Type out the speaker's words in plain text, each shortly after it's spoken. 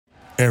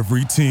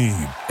Every team,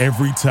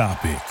 every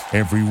topic,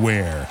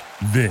 everywhere.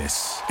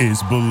 This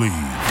is Believe.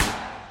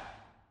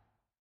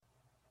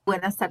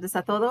 Buenas tardes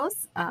a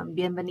todos.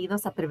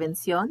 Bienvenidos a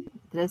Prevención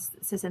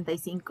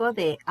 365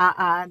 de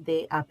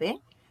AADAP.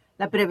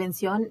 La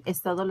prevención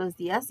es todos los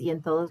días y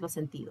en todos los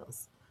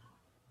sentidos.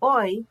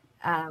 Hoy,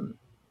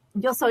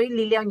 yo soy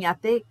Lilia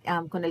Oñate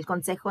con el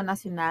Consejo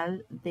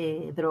Nacional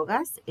de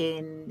Drogas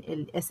en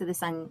el este de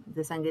San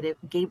Gabriel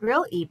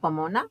y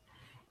Pomona.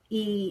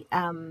 Y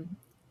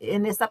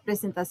en esta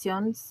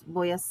presentación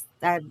voy a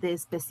estar de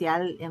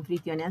especial,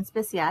 anfitriona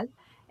especial,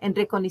 en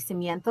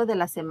reconocimiento de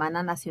la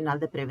Semana Nacional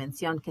de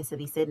Prevención, que se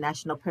dice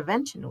National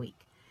Prevention Week.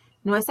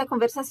 Nuestra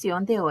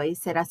conversación de hoy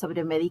será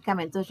sobre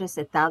medicamentos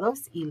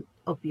recetados y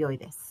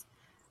opioides.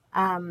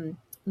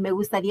 Me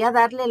gustaría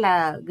darle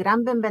la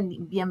gran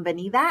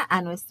bienvenida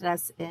a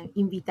nuestras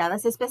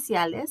invitadas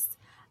especiales,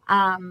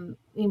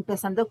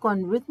 empezando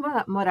con Ruth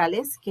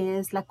Morales, que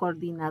es la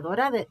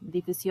coordinadora de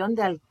difusión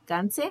de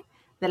alcance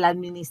de la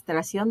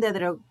Administración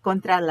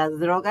contra las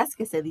Drogas,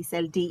 que se dice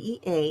el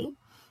DEA,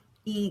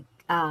 y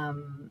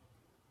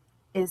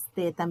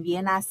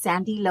también a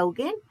Sandy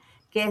Logan,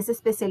 que es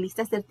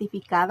especialista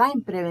certificada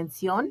en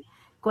prevención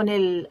con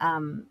la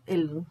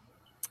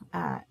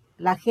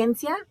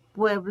Agencia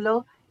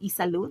Pueblo y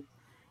Salud,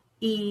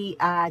 y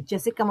a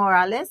Jessica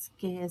Morales,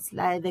 que es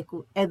la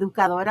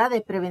educadora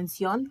de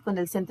prevención con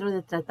el Centro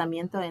de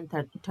Tratamiento en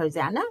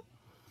Tarzana,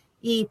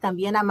 y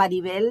también a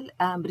Maribel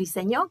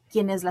Briceño,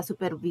 quien es la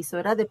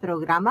supervisora de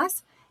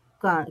programas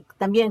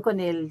también con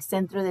el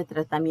Centro de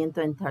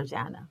Tratamiento en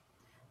Tarzana.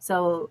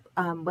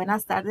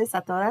 Buenas tardes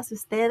a todas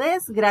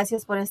ustedes.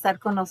 Gracias por estar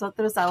con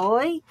nosotros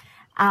hoy.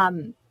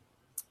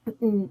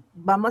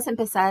 Vamos a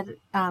empezar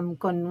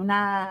con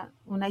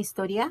una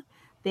historia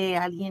de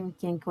alguien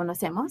quien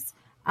conocemos,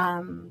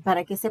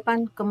 para que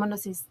sepan cómo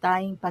nos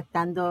está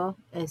impactando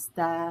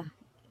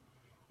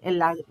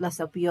los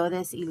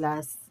opioides y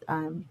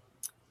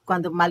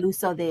cuando mal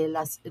uso de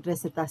las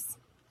recetas.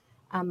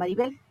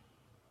 Maribel.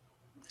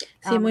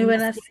 Sí, muy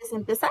buenas. ¿Quieres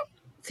empezar?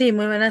 Sí,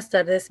 muy buenas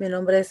tardes. Mi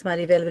nombre es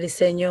Maribel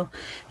Briceño.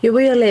 Yo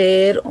voy a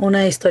leer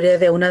una historia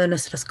de una de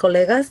nuestras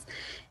colegas.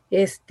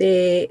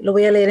 Lo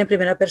voy a leer en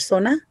primera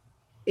persona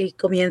y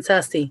comienza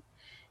así.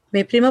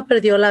 Mi primo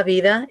perdió la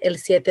vida el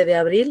 7 de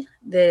abril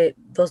de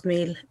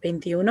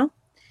 2021.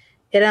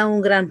 Era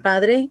un gran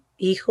padre,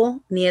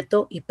 hijo,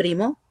 nieto y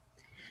primo.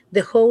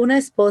 Dejó una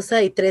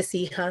esposa y 3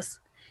 hijas.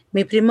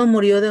 Mi primo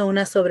murió de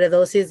una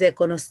sobredosis de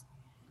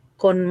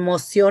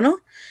conmocionó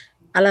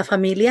a la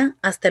familia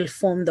hasta el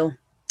fondo.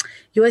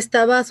 Yo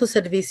estaba a su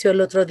servicio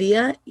el otro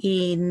día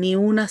y ni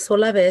una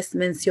sola vez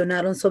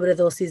mencionaron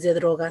sobredosis de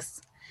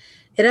drogas.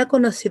 Era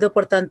conocido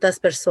por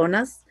tantas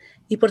personas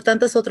y por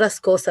tantas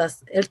otras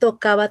cosas. Él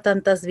tocaba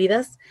tantas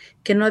vidas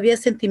que no había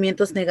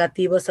sentimientos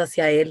negativos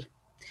hacia él.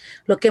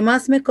 Lo que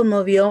más me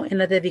conmovió en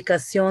la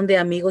dedicación de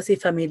amigos y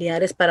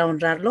familiares para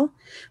honrarlo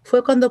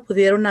fue cuando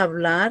pudieron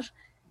hablar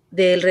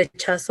del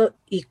rechazo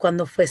y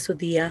cuando fue su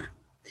día.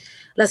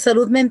 La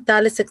salud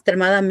mental es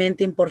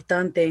extremadamente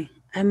importante.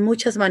 Hay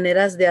muchas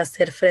maneras de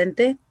hacer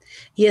frente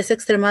y es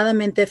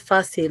extremadamente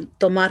fácil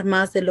tomar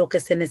más de lo que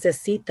se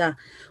necesita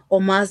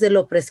o más de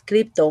lo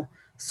prescripto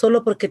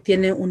solo porque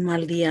tiene un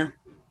mal día.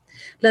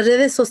 Las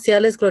redes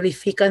sociales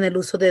glorifican el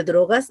uso de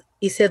drogas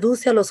y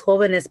seduce a los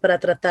jóvenes para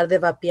tratar de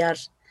vapear,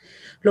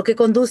 lo que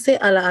conduce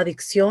a la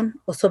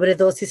adicción o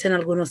sobredosis en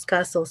algunos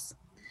casos.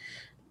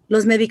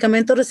 Los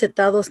medicamentos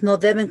recetados no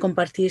deben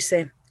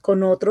compartirse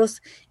con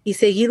otros y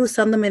seguir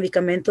usando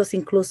medicamentos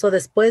incluso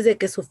después de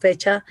que su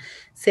fecha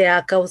se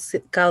ha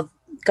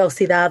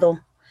caducado.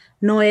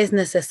 No es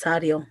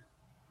necesario.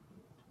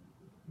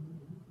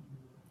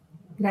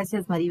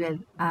 Gracias,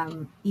 Maribel.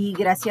 Y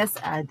gracias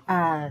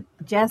a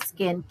Jess,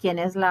 quien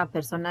es la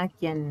persona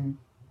quien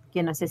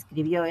nos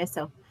escribió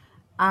eso.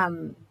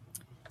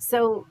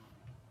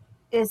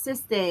 Es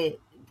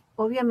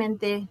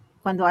obviamente,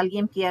 cuando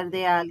alguien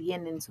pierde a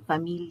alguien en su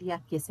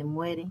familia que se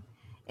muere,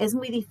 es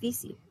muy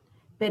difícil.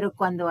 Pero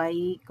cuando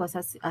hay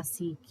cosas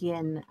así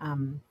que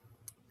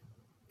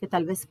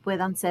tal vez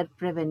puedan ser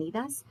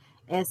prevenidas,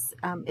 es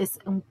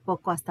un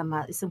poco hasta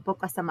más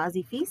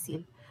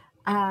difícil.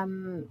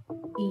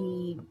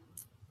 Y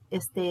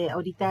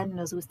ahorita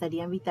nos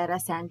gustaría invitar a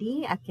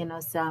Sandy a que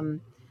nos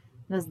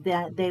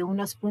dé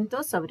unos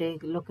puntos sobre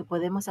lo que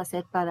podemos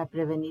hacer para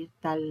prevenir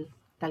tal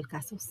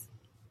casos.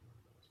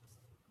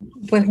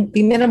 Pues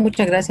primero,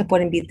 muchas gracias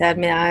por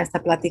invitarme a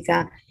esta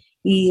plática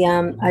y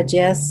a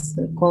Jess,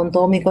 con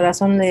todo mi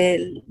corazón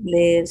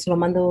se lo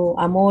mando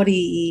amor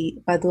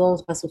y para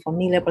todos, para su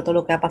familia, por todo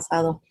lo que ha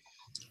pasado.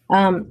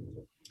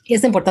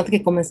 Es importante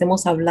que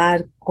comencemos a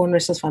hablar con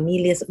nuestras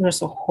familias,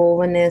 nuestros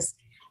jóvenes,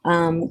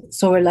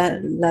 sobre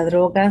las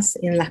drogas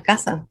en la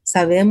casa.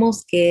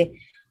 Sabemos que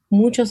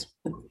muchos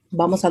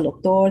vamos al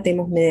doctor,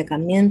 tenemos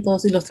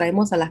medicamentos y los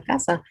traemos a la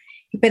casa,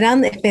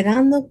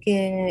 esperando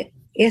que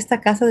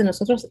esta casa de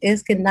nosotros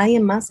es que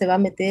nadie más se va a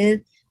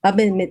meter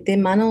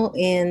mano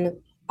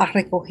a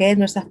recoger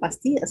nuestras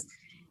pastillas.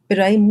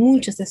 Pero hay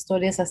muchas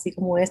historias así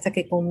como esta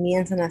que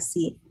comienzan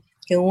así.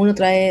 que uno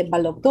trae va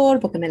al doctor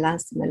porque me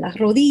las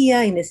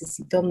rodillas y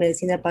necesito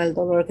medicina para el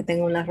dolor que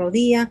tengo en la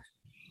rodilla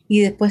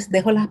y después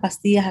dejo las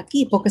pastillas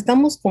aquí porque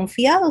estamos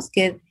confiados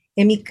que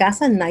en mi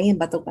casa nadie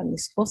va a tocar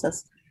mis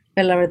cosas.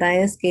 Pero la verdad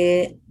es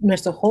que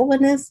nuestros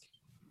jóvenes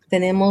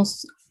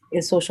tenemos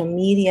el social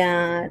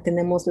media,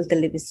 tenemos la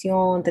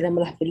televisión,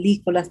 tenemos las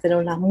películas,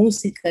 tenemos la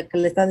música que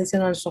le está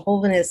diciendo a nuestros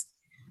jóvenes,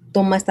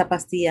 toma esta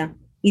pastilla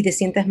y te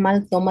sientes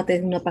mal,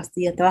 tómate una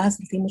pastilla, te vas a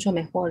sentir mucho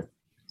mejor.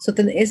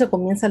 Eso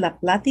comienza la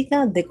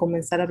plática de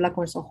comenzar a hablar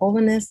con esos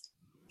jóvenes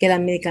que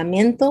el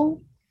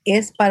medicamento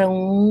es para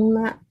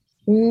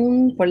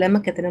un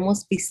problema que tenemos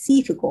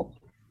específico,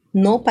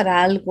 no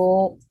para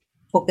algo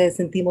porque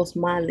sentimos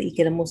mal y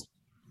queremos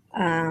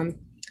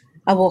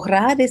a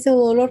borrar ese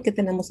dolor que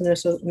tenemos en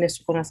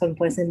nuestro corazón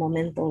por ese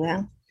momento,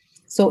 ¿verdad?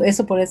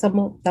 Eso por eso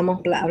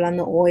estamos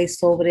hablando hoy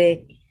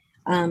sobre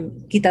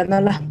quitando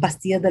las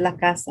pastillas de la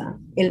casa,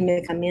 el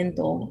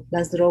medicamento,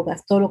 las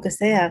drogas, todo lo que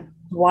sea,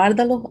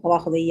 guárdalo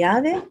abajo de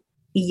llave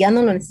y ya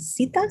no lo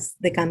necesitas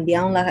de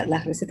cambiar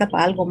la receta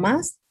para algo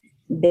más,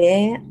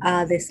 ve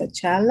a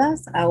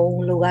desecharlas a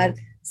un lugar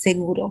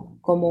seguro,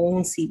 como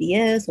un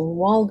CVS, un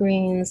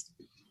Walgreens.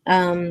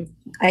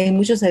 Hay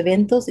muchos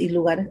eventos y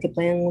lugares que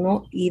pueden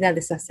uno ir a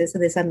deshacerse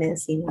de esa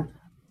medicina.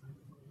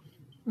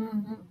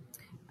 Ujú.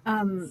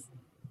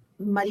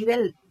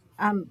 Maribel,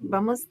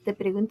 te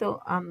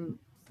pregunto,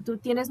 tú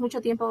tienes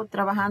mucho tiempo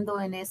trabajando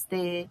en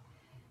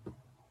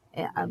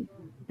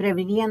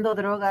previniendo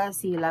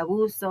drogas y el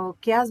abuso.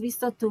 ¿Qué has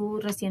visto tú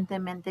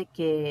recientemente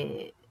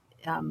que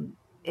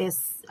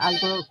es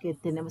algo que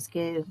tenemos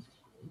que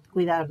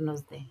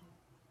cuidarnos de?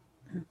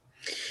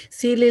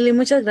 Sí, Lili,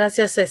 muchas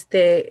gracias.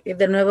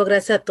 De nuevo,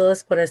 gracias a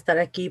todos por estar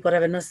aquí, por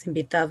habernos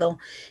invitado.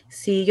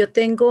 Sí, yo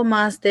tengo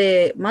más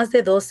de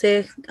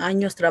 12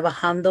 años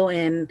trabajando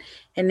en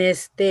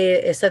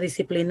esta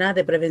disciplina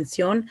de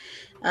prevención.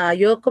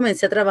 Yo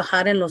comencé a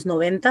trabajar en los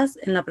 90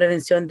 en la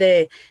prevención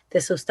de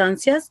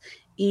sustancias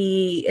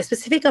y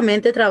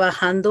específicamente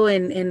trabajando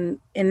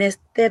en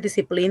esta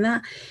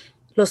disciplina.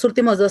 Los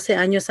últimos 12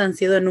 años han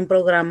sido en un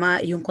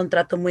programa y un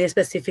contrato muy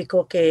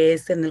específico que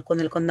es con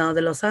el condado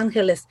de Los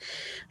Ángeles.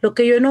 Lo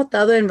que yo he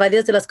notado en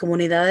varias de las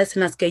comunidades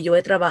en las que yo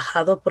he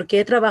trabajado, porque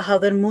he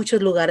trabajado en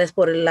muchos lugares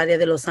por el área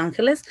de Los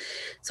Ángeles,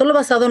 solo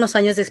basado en los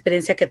años de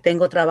experiencia que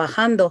tengo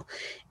trabajando,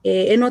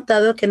 he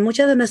notado que en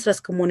muchas de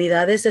nuestras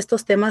comunidades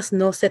estos temas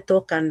no se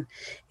tocan,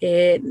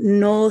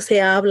 no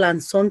se hablan,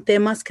 son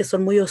temas que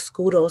son muy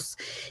oscuros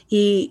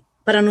y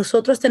para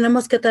nosotros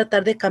tenemos que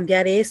tratar de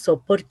cambiar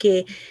eso,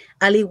 porque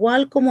al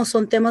igual como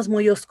son temas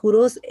muy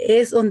oscuros,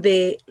 es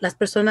donde las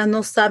personas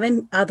no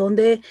saben a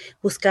dónde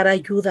buscar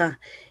ayuda.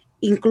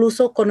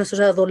 Incluso con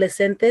nuestros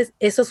adolescentes,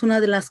 eso es una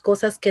de las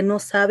cosas que no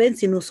saben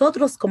si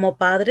nosotros como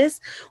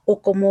padres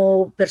o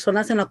como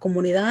personas en la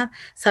comunidad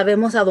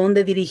sabemos a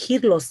dónde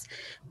dirigirlos.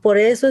 Por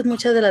eso es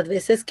muchas de las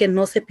veces que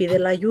no se pide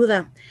la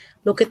ayuda.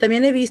 Lo que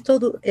también he visto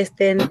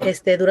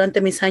durante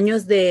mis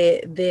años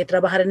de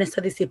trabajar en esta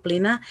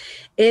disciplina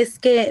es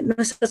que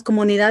nuestras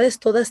comunidades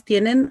todas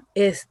tienen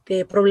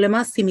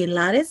problemas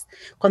similares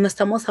cuando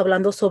estamos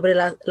hablando sobre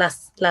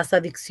las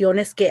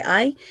adicciones que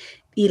hay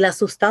y las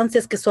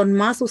sustancias que son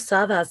más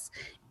usadas,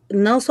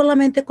 no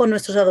solamente con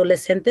nuestros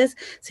adolescentes,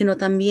 sino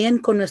también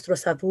con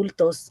nuestros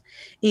adultos.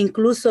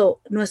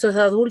 Incluso nuestros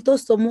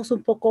adultos somos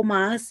un poco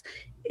más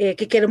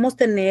que queremos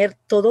tener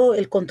todo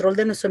el control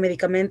de nuestro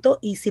medicamento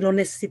y si lo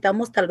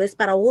necesitamos tal vez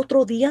para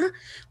otro día,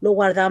 lo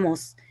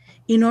guardamos.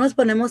 Y no nos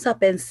ponemos a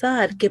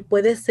pensar que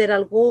puede ser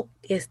algo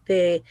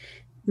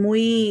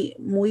muy,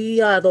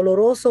 muy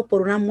doloroso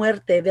por una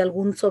muerte de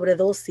algún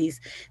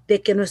sobredosis,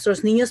 de que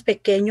nuestros niños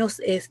pequeños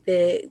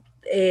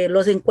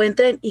los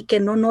encuentren y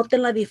que no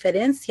noten la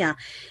diferencia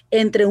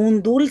entre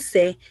un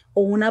dulce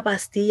o una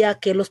pastilla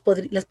que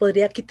les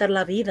podría quitar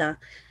la vida.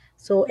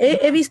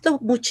 He visto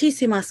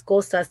muchísimas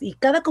cosas y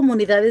cada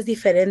comunidad es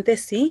diferente,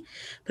 sí,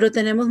 pero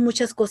tenemos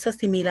muchas cosas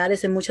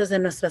similares en muchas de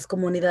nuestras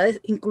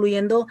comunidades,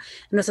 incluyendo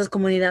nuestras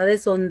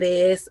comunidades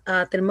donde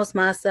tenemos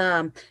más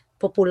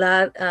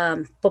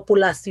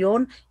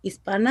población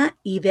hispana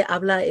y de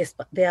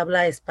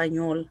habla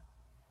español.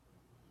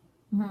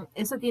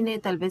 Eso tiene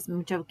tal vez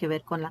mucho que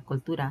ver con la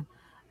cultura,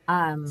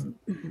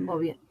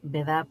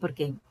 ¿verdad?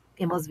 Porque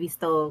hemos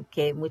visto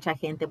que mucha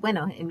gente,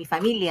 bueno, en mi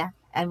familia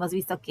hemos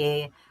visto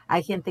que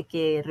hay gente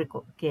que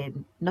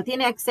no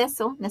tiene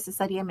acceso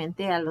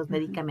necesariamente a los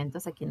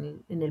medicamentos aquí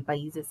en el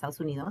país de Estados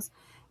Unidos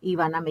y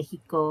van a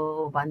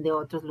México, van de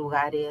otros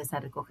lugares a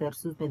recoger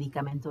sus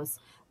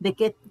medicamentos.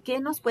 ¿Qué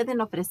nos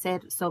pueden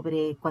ofrecer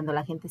sobre cuando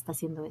la gente está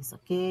haciendo eso?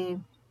 ¿Qué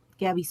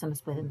aviso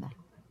nos pueden dar?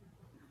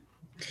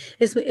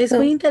 Es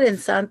muy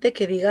interesante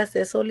que digas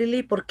eso,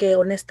 Lili, porque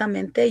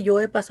honestamente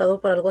yo he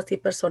pasado por algo así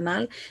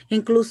personal.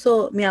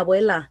 Incluso mi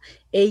abuela,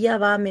 ella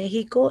va a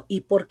México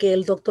y porque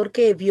el doctor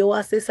que vio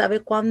hace sabe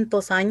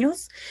cuántos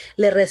años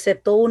le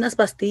recetó unas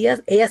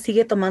pastillas, ella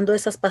sigue tomando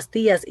esas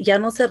pastillas. Ya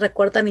no se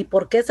recuerda ni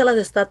por qué se las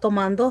está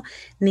tomando,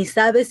 ni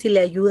sabe si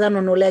le ayudan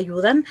o no le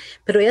ayudan,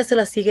 pero ella se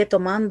las sigue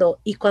tomando.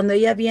 Y cuando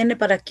ella viene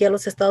para aquí a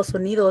los Estados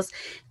Unidos,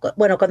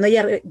 cuando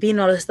ella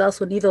vino a los Estados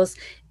Unidos,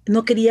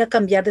 no quería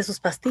cambiar de sus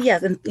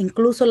pastillas.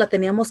 Incluso la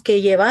teníamos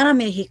que llevar a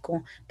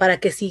México para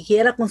que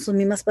siguiera con sus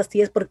mismas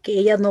pastillas porque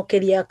ella no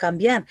quería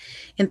cambiar.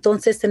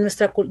 Entonces, en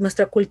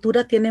nuestra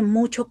cultura tiene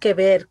mucho que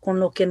ver con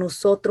lo que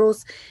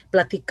nosotros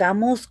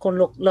platicamos, con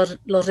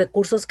los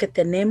recursos que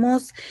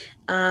tenemos.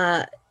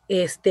 ah,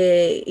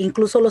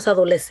 Incluso los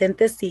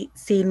adolescentes,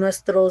 si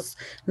nuestros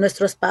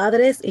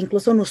padres,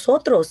 incluso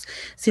nosotros,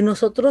 si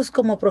nosotros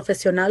como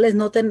profesionales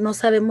no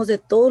sabemos de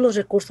todos los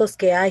recursos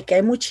que hay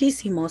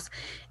muchísimos,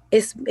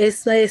 es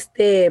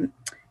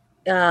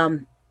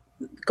am,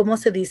 ¿cómo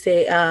se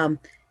dice?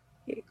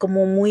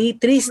 Como muy Un mal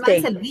triste.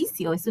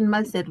 servicio, es un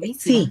mal servicio.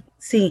 Sí,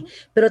 sí,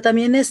 pero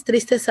también es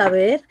triste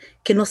saber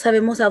que no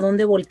sabemos a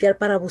dónde voltear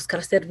para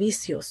buscar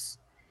servicios.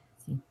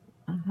 Sí.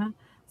 Ajá.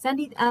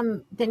 Sandy,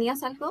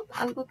 ¿tenías algo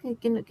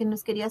que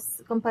nos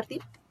querías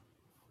compartir?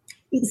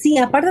 Y sí,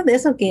 aparte de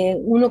eso, que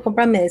uno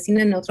compra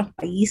medicina en otros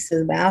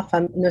países,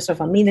 ¿verdad? Nuestra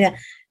familia,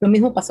 lo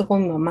mismo pasó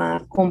con mi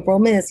mamá, compró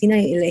medicina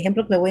y el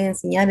ejemplo que le voy a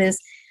enseñar es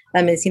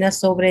la medicina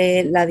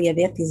sobre la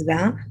diabetes,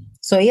 ¿verdad?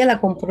 So ella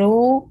la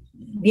compró,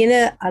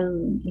 viene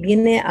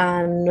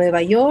a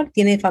Nueva York,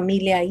 tiene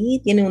familia ahí,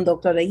 tiene un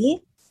doctor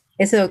allí,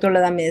 ese doctor le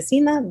da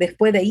medicina,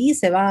 después de ahí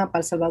se va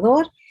para El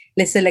Salvador,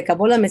 se le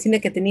acabó la medicina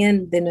que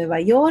tenían de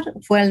Nueva York,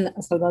 fue a El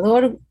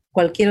Salvador,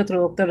 cualquier otro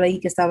doctor ahí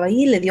que estaba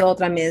ahí, le dio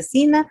otra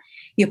medicina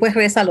y después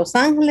regresa a Los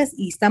Ángeles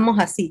y estamos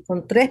así,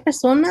 con tres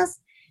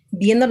personas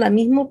viendo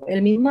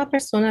el misma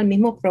persona, el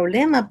mismo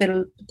problema,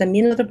 pero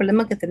también el otro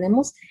problema que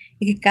tenemos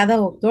es que cada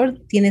doctor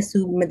tiene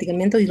su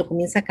medicamento y lo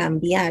comienza a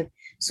cambiar.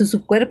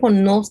 Su cuerpo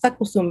no está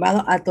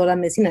acostumbrado a toda la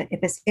medicina,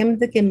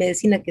 especialmente que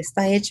medicina que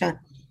está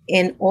hecha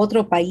en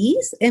otro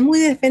país es muy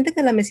diferente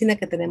que la medicina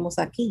que tenemos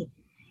aquí.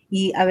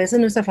 Y a veces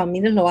nuestras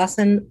familias lo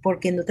hacen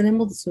porque no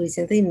tenemos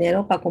suficiente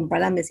dinero para comprar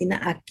la medicina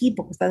aquí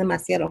porque está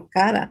demasiado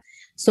cara.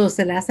 So,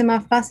 se le hace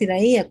más fácil a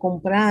ella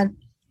comprar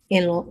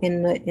en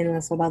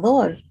El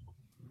Salvador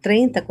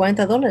 30,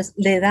 $40.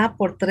 Le da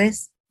por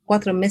 3,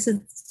 4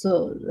 meses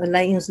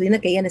la insulina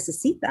que ella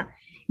necesita.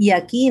 Y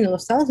aquí en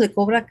los Estados le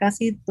cobra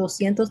casi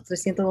 $200,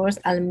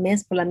 $300 al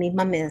mes por la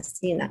misma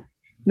medicina.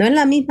 No es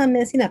la misma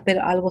medicina,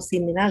 pero algo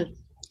similar.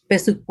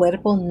 Pero su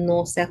cuerpo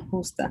no se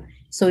ajusta.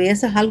 So,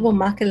 eso es algo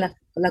más que la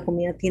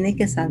comunidad tiene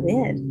que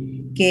saber,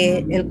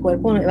 que el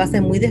cuerpo va a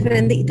ser muy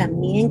diferente y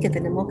también que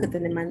tenemos que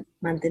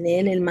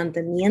mantener el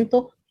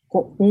mantenimiento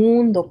con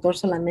un doctor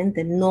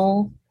solamente,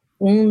 no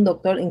un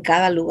doctor en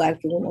cada lugar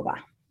que uno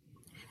va.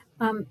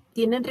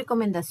 ¿Tienen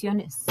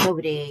recomendaciones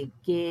sobre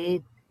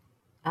qué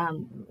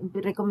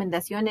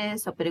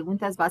recomendaciones o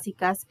preguntas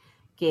básicas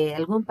que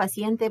algún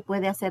paciente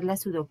puede hacerle a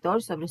su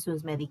doctor sobre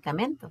sus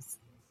medicamentos?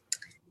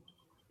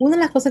 Una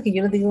de las cosas que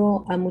yo le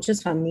digo a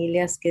muchas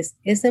familias que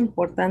es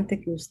importante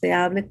que usted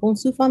hable con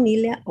su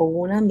familia o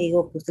un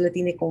amigo que usted le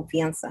tiene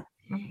confianza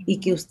y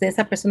que usted,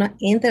 esa persona,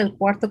 entre al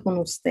cuarto con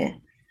usted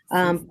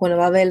cuando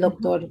va a ver el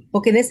doctor.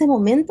 Porque en ese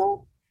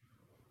momento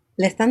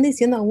le están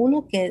diciendo a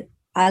uno que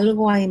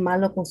algo hay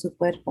malo con su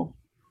cuerpo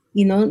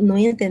y no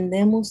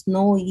entendemos,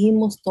 no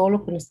oímos todo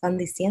lo que nos están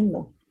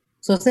diciendo.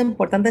 So, es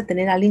importante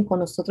tener a alguien con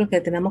nosotros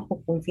que tenemos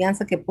con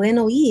confianza, que pueden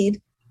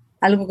oír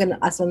algo que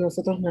a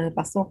nosotros nos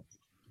pasó.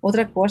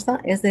 Otra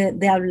cosa es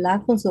de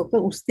hablar con su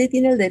doctor. Usted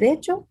tiene el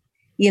derecho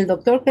y el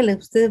doctor que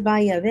usted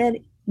vaya a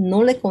ver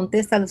no le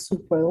contesta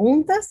sus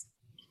preguntas,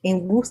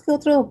 busque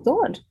otro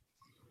doctor.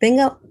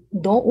 Tenga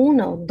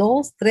una,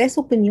 dos, tres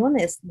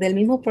opiniones del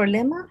mismo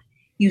problema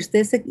y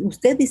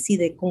usted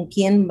decide con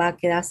quién va a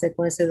quedarse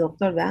con ese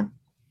doctor, ¿verdad?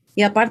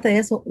 Y aparte de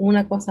eso,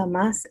 una cosa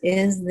más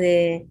es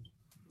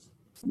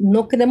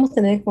no queremos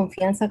tener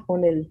confianza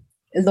con el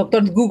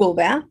doctor Google,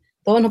 ¿verdad?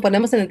 Todos nos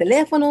ponemos en el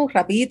teléfono,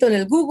 rapidito en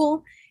el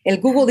Google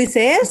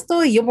dice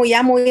esto y yo voy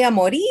a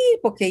morir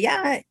porque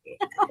ya,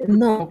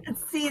 no,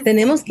 Sí,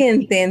 tenemos sí. que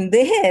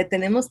entender,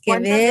 tenemos que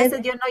 ¿Cuántas ver.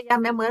 veces yo no ya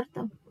me he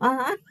muerto?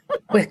 Ajá.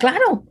 Pues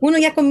claro, uno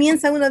ya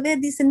comienza una vez,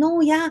 dice, no,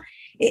 ya,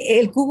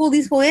 el Google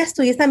dijo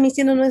esto y esta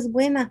medicina no es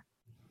buena,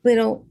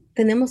 pero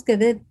tenemos que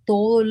ver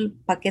todo el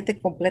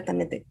paquete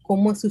completamente,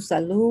 cómo es su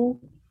salud,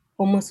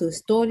 cómo es su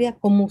historia,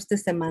 cómo usted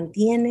se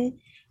mantiene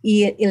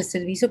y el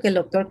servicio que el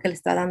doctor que le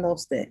está dando a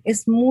usted.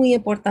 Es muy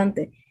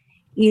importante.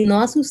 Y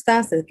no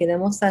asustarse,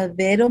 queremos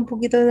saber un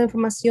poquito de la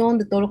información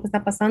de todo lo que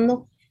está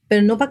pasando,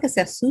 pero no para que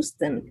se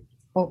asusten,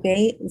 ¿ok?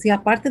 Si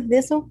aparte de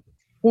eso,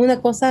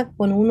 una cosa,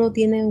 cuando uno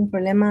tiene un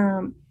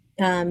problema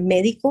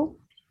médico,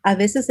 a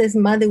veces es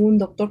más de un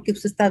doctor que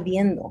usted está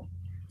viendo.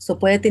 So,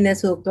 puede tener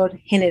su doctor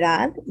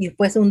general y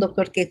después un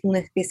doctor que es un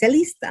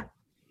especialista.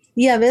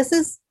 Y a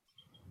veces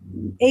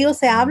ellos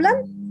se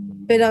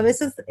hablan, pero a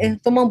veces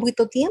toma un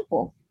poquito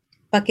tiempo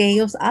para que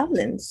ellos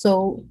hablen.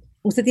 So,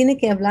 usted tiene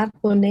que hablar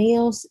con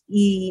ellos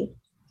y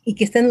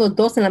que estén los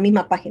dos en la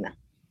misma página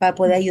para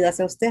poder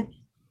ayudarse a usted.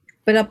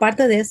 Pero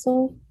aparte de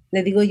eso,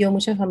 le digo yo a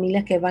muchas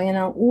familias que vayan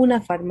a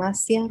una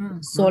farmacia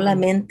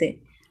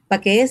solamente,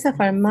 para que esa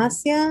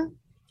farmacista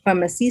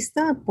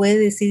puede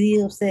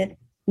decidir usted,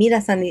 mira,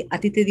 Sandy,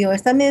 a ti te dio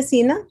esta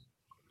medicina,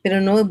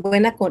 pero no es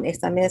buena con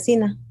esta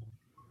medicina.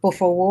 Por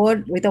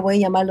favor, ahorita voy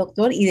a llamar al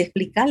doctor y de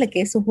explicarle que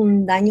eso es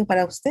un daño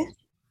para usted.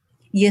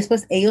 y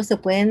después ellos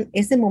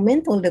ese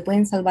momento le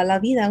pueden salvar la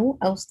vida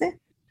a usted.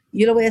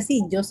 Yo lo voy a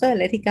decir, yo soy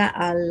alérgica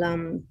a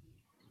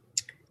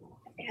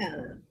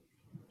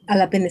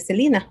la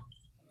penicilina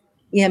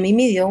y a mí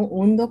me dio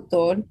un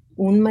doctor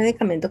un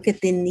medicamento que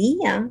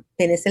tenía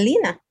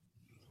penicilina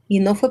y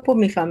no fue por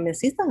mi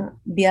farmacista,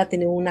 había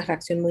tenido una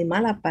reacción muy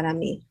mala para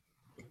mí.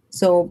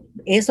 So,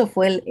 eso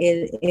fue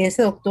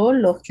ese doctor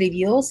lo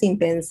escribió sin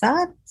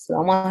pensar. So,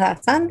 vamos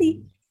a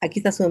Sandy, aquí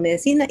está su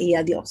medicina y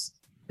adiós.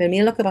 Pero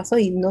mira lo que pasó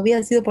y no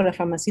había sido por el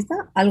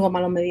farmacista, algo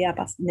malo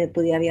me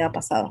podía haber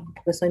pasado,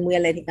 porque soy muy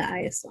alérgica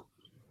a eso.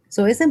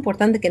 So, es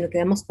importante que nos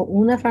quedemos con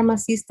una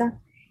farmacista,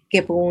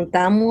 que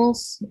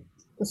preguntamos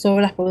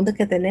sobre las preguntas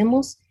que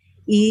tenemos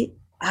y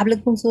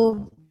hablen con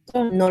su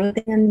doctor, no le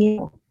tengan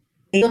miedo.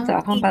 Ellos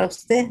trabajan para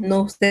usted,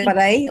 no usted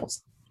para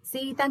ellos.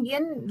 Sí,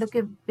 también lo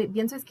que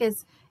pienso es que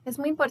es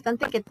muy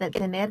importante que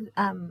tener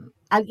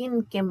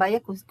alguien que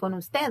vaya con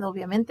usted,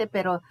 obviamente,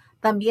 pero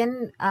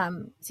también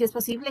si es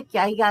posible que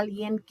haya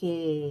alguien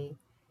que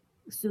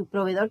su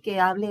proveedor que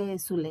hable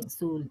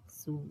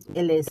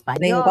el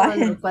español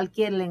Lenguaje. o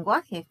cualquier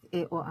lenguaje,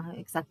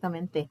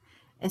 exactamente.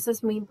 Eso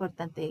es muy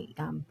importante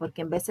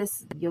porque en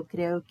veces yo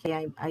creo que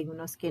hay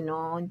unos que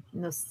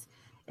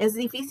es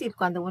difícil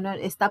cuando uno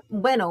está,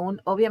 bueno,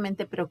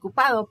 obviamente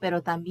preocupado,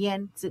 pero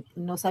también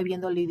no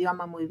sabiendo el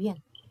idioma muy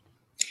bien.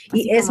 Así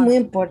Y como,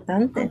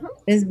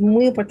 es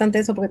muy importante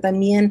eso porque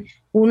también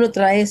uno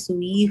trae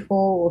su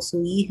hijo o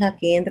su hija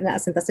que entran a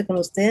sentarse con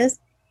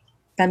ustedes,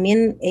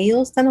 también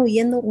ellos están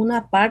oyendo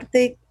una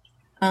parte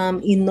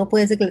y no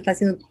puede ser que le está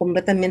haciendo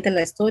completamente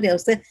la historia.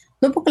 Usted,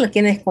 no porque le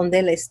quieren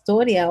esconder la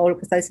historia o lo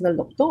que está diciendo el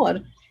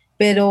doctor,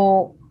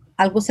 pero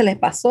algo se les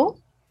pasó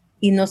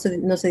y no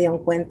se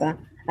dieron cuenta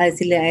a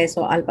decirle a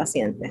eso al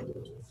paciente.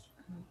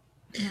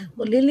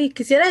 Lili,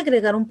 quisiera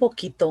agregar un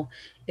poquito.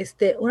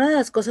 Una de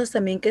las cosas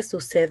también que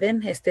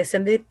suceden,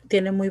 Sandy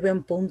tiene muy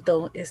buen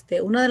punto.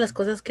 Una de las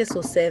cosas que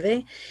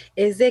sucede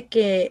es de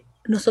que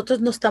nosotros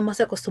no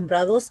estamos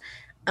acostumbrados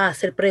a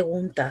hacer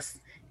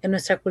preguntas en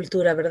nuestra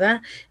cultura,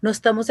 ¿verdad? No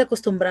estamos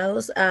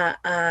acostumbrados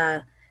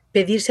a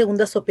pedir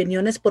segundas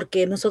opiniones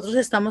porque nosotros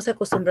estamos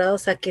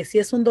acostumbrados a que si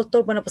es un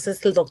doctor, bueno, pues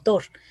es el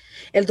doctor.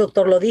 El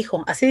doctor lo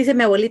dijo. Así dice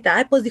mi abuelita.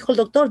 Ay, pues dijo el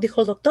doctor,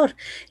 dijo el doctor.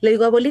 Le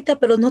digo, abuelita,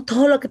 pero no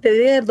todo lo que te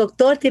diga el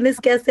doctor tienes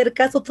que hacer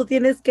caso, tú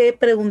tienes que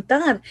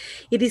preguntar.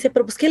 Y dice,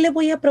 pero pues, ¿qué le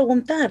voy a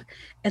preguntar?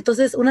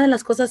 Entonces, una de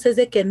las cosas es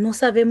de que no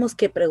sabemos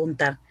qué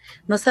preguntar,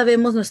 no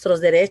sabemos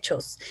nuestros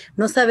derechos,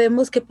 no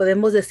sabemos que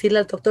podemos decirle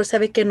al doctor,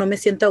 sabe que no me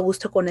siento a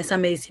gusto con esa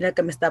medicina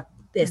que me está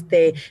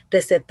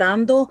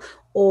recetando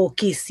o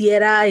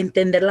quisiera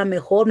entenderla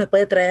mejor, me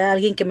puede traer a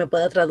alguien que me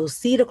pueda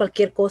traducir o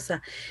cualquier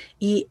cosa.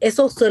 Y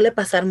eso suele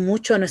pasar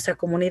mucho en nuestra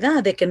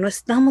comunidad, de que no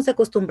estamos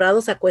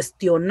acostumbrados a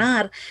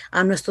cuestionar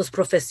a nuestros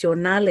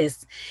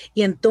profesionales.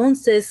 Y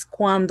entonces,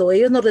 cuando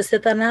ellos nos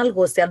recetan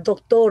algo, sea el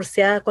doctor,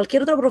 sea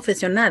cualquier otro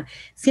profesional,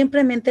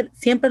 siempre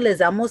les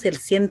damos el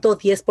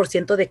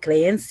 110% de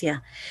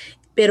creencia.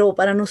 Pero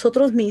para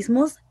nosotros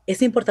mismos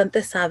es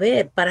importante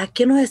saber para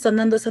qué nos están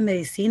dando esas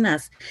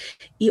medicinas.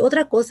 Y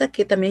otra cosa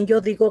que también yo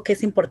digo que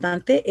es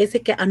importante es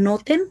de que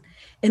anoten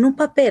en un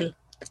papel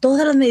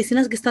todas las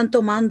medicinas que están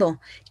tomando,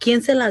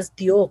 quién se las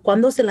dio,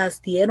 cuándo se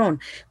las dieron,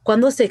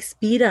 cuándo se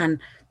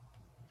expiran,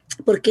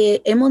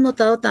 porque hemos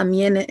notado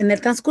también en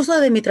el transcurso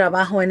de mi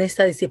trabajo en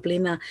esta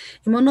disciplina,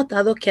 hemos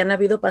notado que han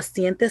habido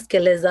pacientes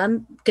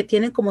que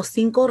tienen como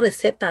 5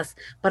 recetas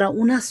para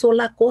una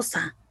sola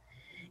cosa,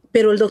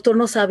 pero el doctor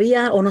no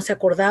sabía o no se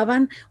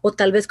acordaban, o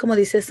tal vez como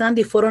dice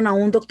Sandy, fueron a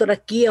un doctor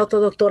aquí, a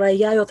otro doctor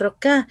allá y otro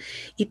acá,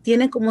 y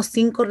tienen como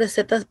 5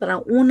 recetas para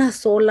una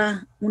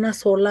sola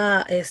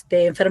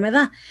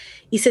enfermedad,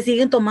 y se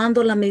siguen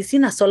tomando la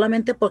medicina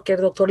solamente porque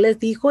el doctor les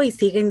dijo y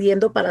siguen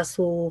yendo para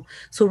su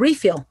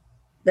refill.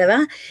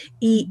 ¿Verdad?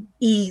 Y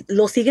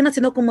lo siguen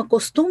haciendo como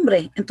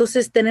costumbre.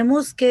 Entonces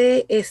tenemos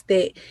que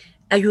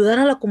ayudar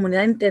a la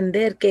comunidad a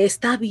entender que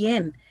está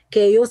bien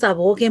que ellos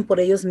aboguen por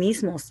ellos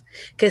mismos,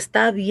 que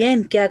está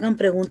bien que hagan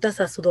preguntas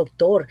a su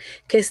doctor,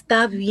 que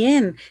está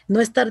bien no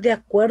estar de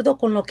acuerdo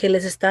con lo que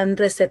les están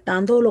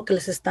recetando o lo que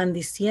les están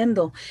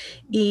diciendo,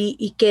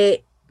 y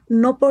que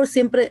no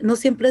siempre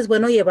es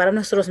bueno llevar a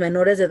nuestros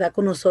menores de edad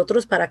con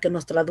nosotros para que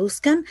nos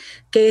traduzcan,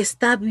 que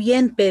está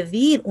bien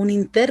pedir un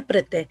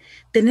intérprete.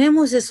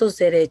 Tenemos esos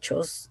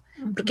derechos,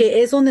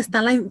 porque es donde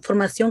está la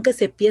información que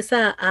se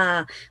empieza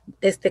a,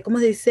 ¿cómo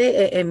se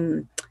dice?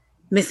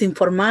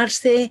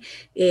 Desinformarse,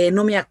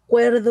 no me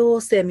acuerdo,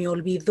 se me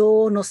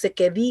olvidó, no sé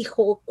qué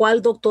dijo,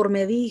 cuál doctor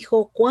me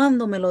dijo,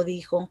 cuándo me lo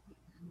dijo.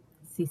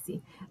 Sí,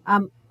 sí.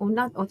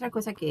 Otra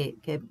cosa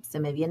que se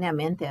me viene a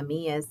mente a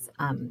mí es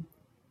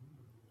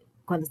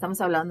cuando estamos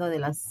hablando de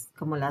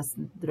como las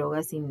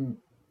drogas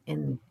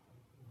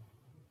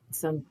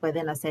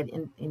pueden hacer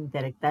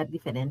interactar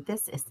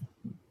diferentes.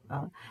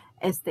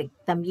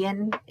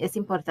 También es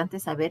importante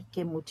saber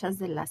que muchas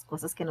de las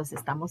cosas que nos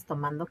estamos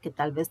tomando que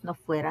tal vez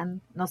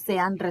no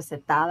sean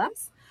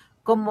recetadas,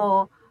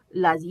 como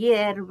las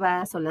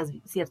hierbas o las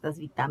ciertas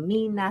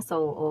vitaminas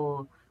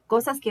o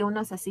cosas que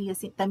uno es así. Es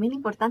también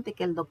importante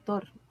que el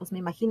doctor, pues me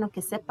imagino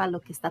que sepa lo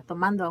que está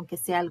tomando, aunque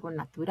sea algo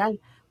natural,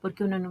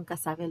 porque uno nunca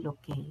sabe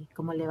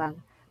cómo le va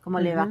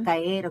a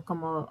caer o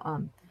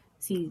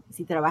si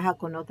trabaja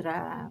con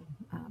otra,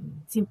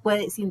 si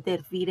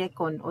interfiere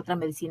con otra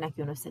medicina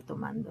que uno esté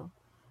tomando.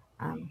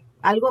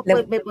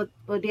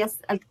 ¿Podrías,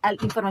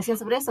 información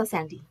sobre eso,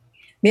 Sandy?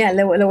 Mira,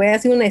 le voy a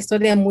decir una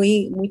historia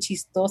muy, muy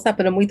chistosa,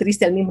 pero muy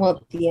triste al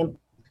mismo tiempo.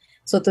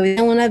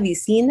 Tuvieron una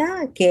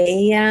vecina que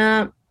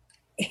ella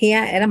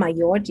era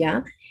mayor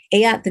ya.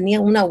 Ella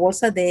tenía una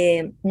bolsa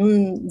de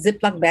un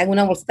Ziploc bag,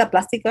 una bolsita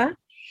plástica,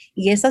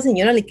 y esa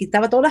señora le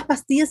quitaba todas las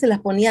pastillas y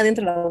las ponía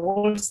dentro de la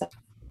bolsa.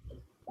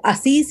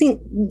 Así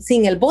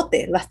sin el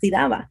bote, las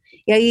tiraba.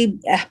 Y ahí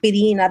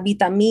aspirina,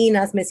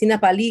 vitaminas, medicina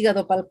para el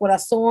hígado, para el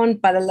corazón,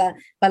 para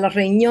los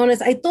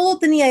riñones, ahí todo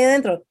tenía ahí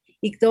adentro.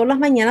 Y todas las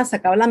mañanas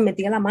sacaba,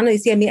 metía la mano y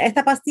decía, mira,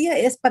 esta pastilla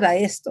es para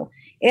esto,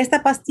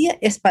 esta pastilla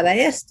es para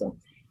esto.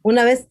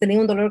 Una vez tenía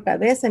un dolor de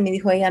cabeza y me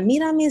dijo ella,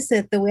 mira,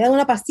 te voy a dar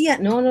una pastilla.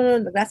 No,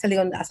 gracias. Le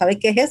digo, ¿sabes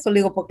qué es eso? Le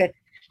digo, porque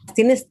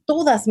tienes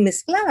todas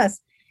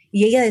mezcladas.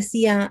 Y ella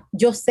decía,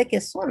 yo sé qué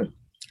son.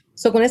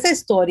 Con esa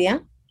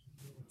historia,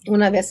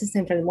 una vez se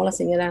enfermó la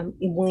señora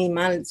y muy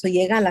mal.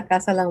 Llega a la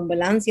casa la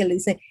ambulancia y le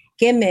dice,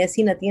 ¿qué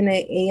medicina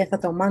ella está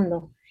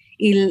tomando?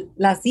 Y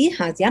las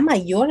hijas, ya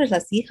mayores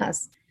las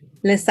hijas,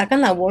 le sacan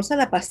la bolsa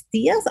de las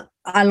pastillas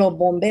a los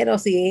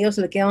bomberos y ellos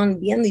le quedan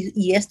viendo,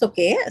 ¿y esto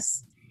qué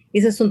es? Y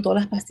esas son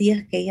todas las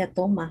pastillas que ella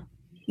toma.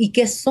 ¿Y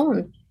qué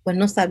son? Pues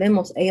no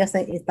sabemos. Ella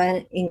está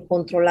en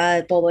controlada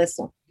de todo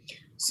eso.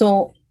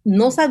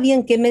 No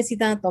sabían qué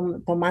medicina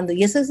tomando.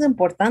 Y eso es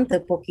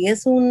importante porque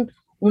es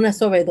una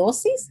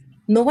sobredosis.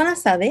 No van a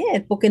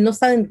saber porque no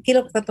saben qué es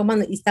lo que está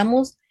tomando. Y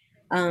estamos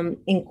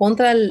en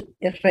contra del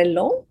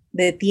reloj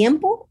de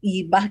tiempo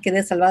y vas a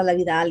querer salvar la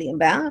vida a alguien,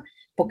 ¿verdad?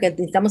 Porque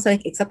necesitamos saber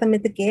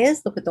exactamente qué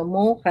es lo que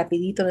tomó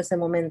rapidito en ese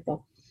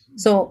momento.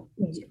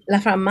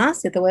 La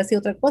farmacia, te voy a decir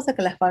otra cosa,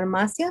 que las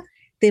farmacias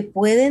te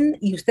pueden,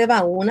 y usted va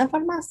a una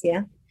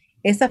farmacia,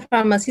 esa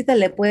farmacita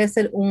le puede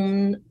hacer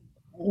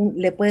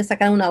le puede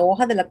sacar una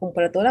hoja de la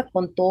computadora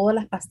con todas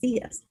las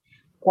pastillas.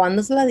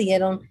 ¿Cuándo se la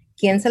dieron?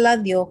 ¿Quién se la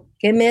dio?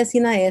 ¿Qué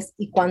medicina es?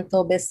 ¿Y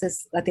cuántas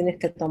veces la tienes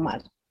que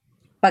tomar?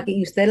 Para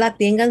que usted la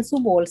tenga en su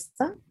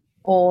bolsa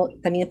o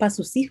también para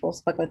sus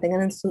hijos, para que la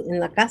tengan en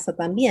la casa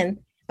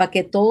también, para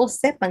que todos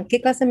sepan qué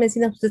clase de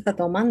medicina usted está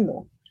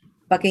tomando.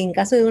 Para que en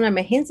caso de una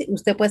emergencia,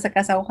 usted puede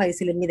sacar esa hoja y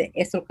decirle, mire,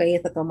 esto es lo que ella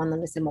está tomando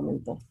en ese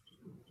momento.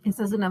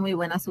 Esa es una muy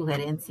buena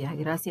sugerencia,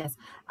 gracias.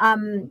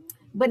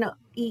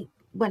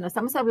 Bueno,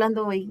 estamos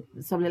hablando hoy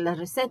sobre las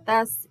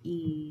recetas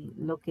y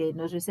lo que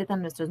nos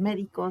recetan nuestros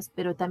médicos,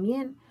 pero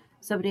también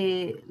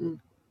sobre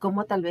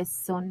cómo tal vez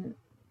son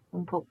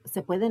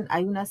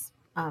hay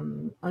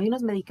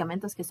unos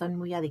medicamentos que son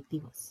muy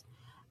adictivos.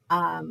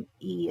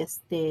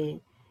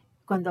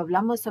 Cuando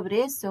hablamos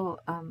sobre eso,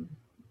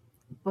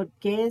 ¿por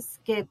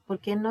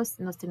qué nos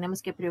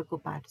tenemos que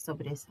preocupar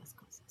sobre esas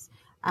cosas?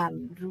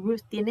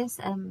 Ruth, ¿tienes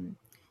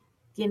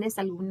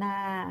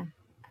alguna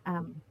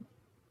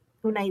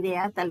una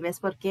idea tal vez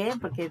por qué?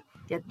 Porque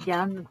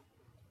ya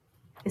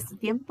es tu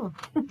tiempo,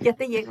 ya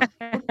te llegó.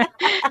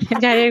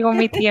 Ya llegó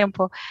mi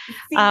tiempo.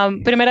 Sí.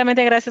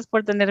 Primeramente, gracias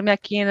por tenerme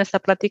aquí en esta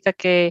plática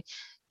que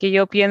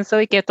yo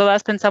pienso y que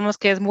todas pensamos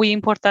que es muy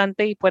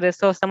importante y por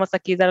eso estamos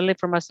aquí dar la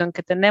información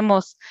que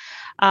tenemos.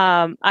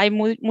 Hay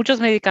muchos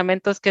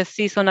medicamentos que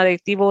sí son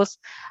adictivos,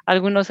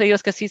 algunos de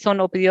ellos que sí son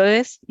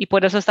opioides y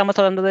por eso estamos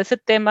hablando de ese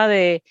tema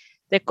de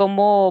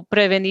cómo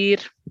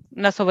prevenir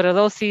una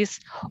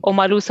sobredosis o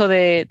mal uso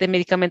de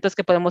medicamentos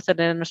que podemos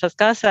tener en nuestras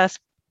casas.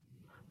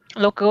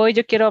 Lo que hoy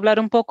yo quiero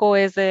hablar un poco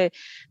es de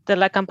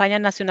la campaña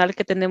nacional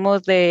que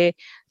tenemos de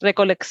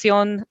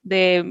recolección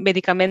de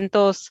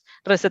medicamentos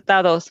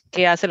recetados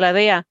que hace la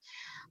DEA.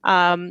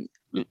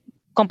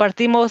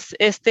 Compartimos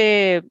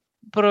este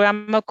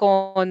programa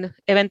con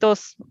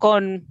eventos,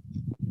 con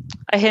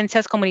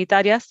agencias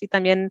comunitarias y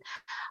también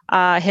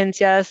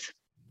agencias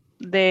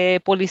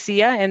de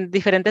policía en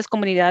diferentes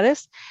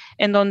comunidades,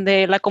 en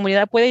donde la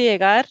comunidad puede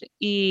llegar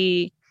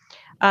y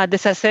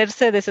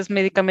deshacerse de esos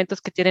medicamentos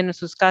que tienen en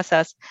sus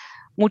casas.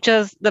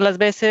 Muchas de las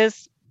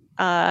veces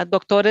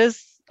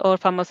doctores o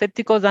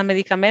farmacéuticos dan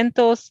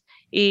medicamentos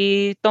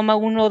y toma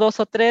 1, 2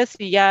 o 3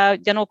 y ya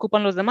no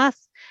ocupan los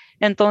demás.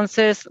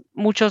 Entonces,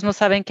 muchos no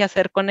saben qué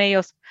hacer con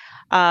ellos.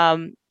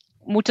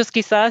 Muchos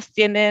quizás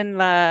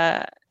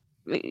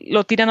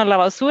lo tiran a la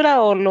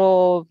basura o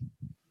lo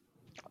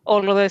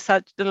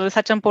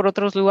desechan por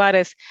otros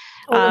lugares.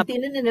 O lo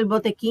tienen en el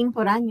botequín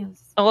por años.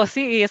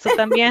 Sí, eso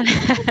también.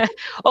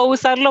 O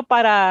usarlo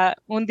para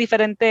una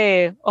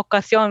diferente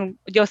ocasión.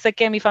 Yo sé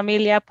que en mi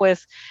familia,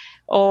 pues,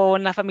 o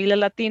en la familia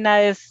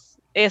latina es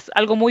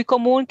algo muy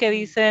común que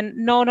dicen,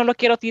 no lo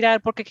quiero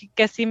tirar porque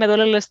que si me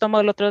duele el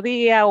estómago el otro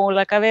día o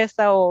la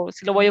cabeza o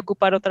si lo voy a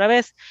ocupar otra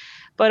vez.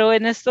 Pero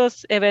en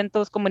estos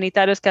eventos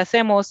comunitarios que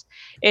hacemos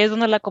es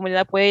donde la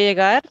comunidad puede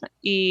llegar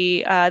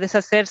y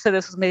deshacerse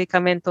de sus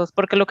medicamentos,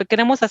 porque lo que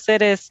queremos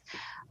hacer es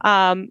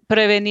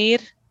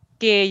prevenir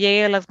que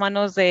llegue a las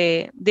manos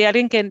de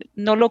alguien que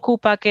no lo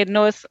ocupa, que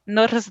no es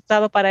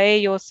recetado para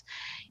ellos.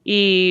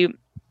 Y,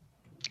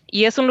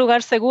 y es un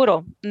lugar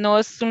seguro, no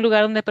es un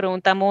lugar donde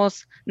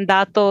preguntamos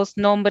datos,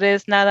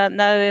 nombres, nada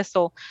de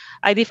eso.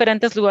 Hay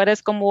diferentes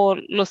lugares como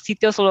los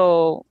sitios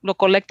lo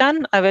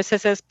colectan, a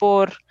veces es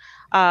por,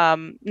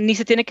 ni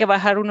se tiene que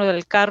bajar uno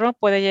del carro,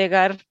 puede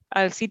llegar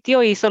al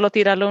sitio y solo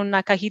tirarlo en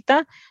una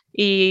cajita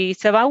y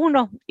se va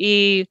uno.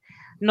 Y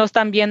no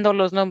están viendo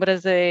los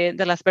nombres de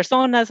las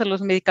personas, de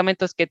los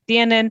medicamentos que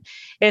tienen.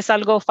 Es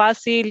algo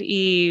fácil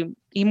y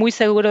muy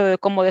seguro de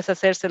cómo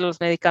deshacerse de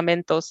los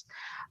medicamentos.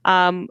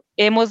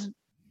 Hemos,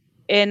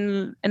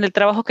 en el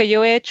trabajo que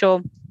yo he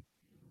hecho,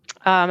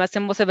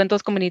 hacemos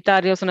eventos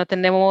comunitarios donde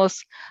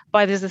tenemos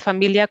padres de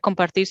familia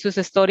compartir sus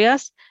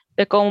historias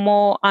de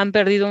cómo han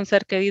perdido un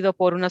ser querido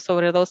por una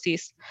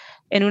sobredosis.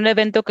 En un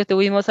evento que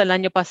tuvimos el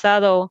año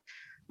pasado,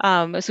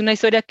 es una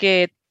historia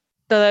que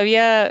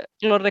todavía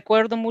lo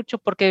recuerdo mucho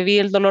porque vi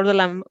el dolor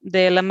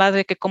de la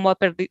madre que cómo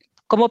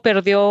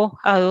perdió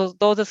a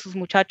dos de sus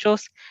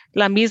muchachos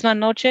la misma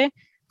noche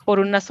por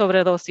una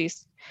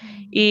sobredosis.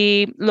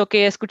 Y lo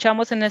que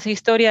escuchamos en esa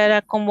historia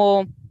era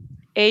como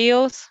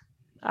ellos,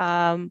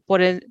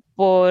 por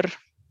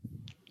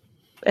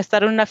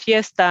estar en una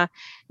fiesta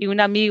y un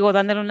amigo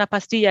dándole una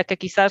pastilla que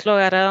quizás lo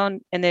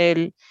agarraron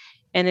en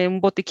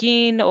un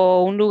botiquín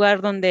o un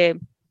lugar donde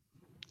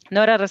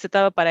no era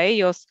recetado para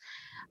ellos,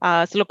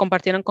 se lo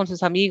compartieron con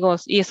sus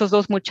amigos y esos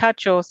dos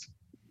muchachos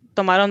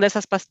tomaron de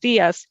esas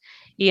pastillas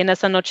y en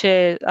esa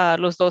noche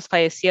los dos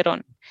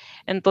fallecieron.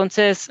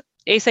 Entonces,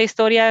 esa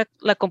historia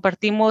la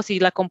compartimos y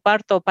la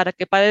comparto para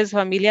que padres de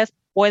familias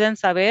puedan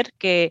saber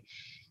que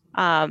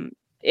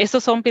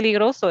estos son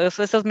peligrosos,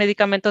 esos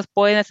medicamentos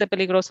pueden ser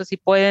peligrosos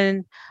y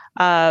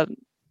uh,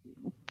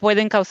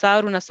 pueden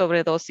causar una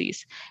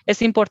sobredosis.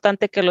 Es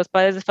importante que los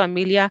padres de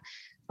familia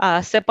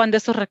sepan de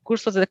esos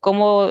recursos, de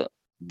cómo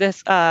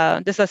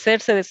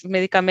deshacerse de sus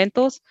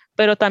medicamentos,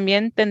 pero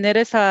también tener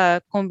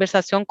esa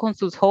conversación con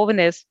sus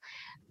jóvenes,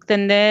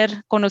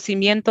 tener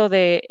conocimiento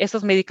de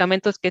esos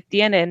medicamentos que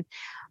tienen,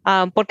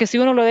 porque si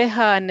uno lo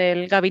deja en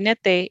el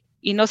gabinete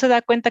y no se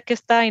da cuenta que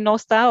está y no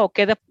está, o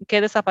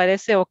que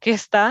desaparece o que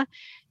está,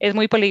 es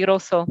muy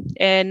peligroso.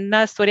 En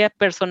una historia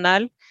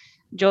personal,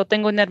 yo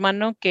tengo un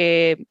hermano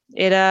que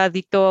era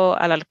adicto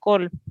al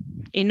alcohol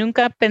y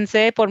nunca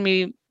pensé por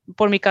mi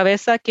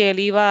cabeza que él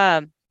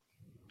iba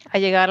a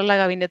llegar a la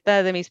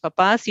gabineta de mis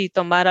papás y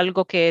tomar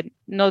algo que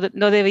no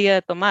debía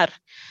de tomar.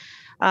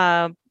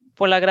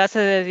 Por la gracia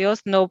de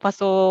Dios no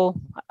pasó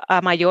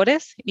a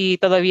mayores y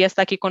todavía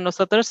está aquí con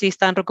nosotros y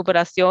está en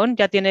recuperación.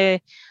 Ya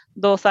tiene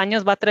 2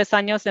 años, va 3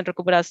 años en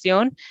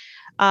recuperación.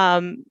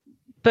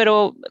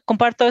 Pero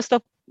comparto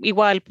esto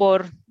igual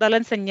por dar la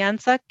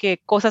enseñanza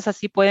que cosas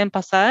así pueden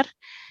pasar,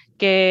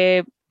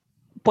 que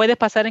puede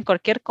pasar en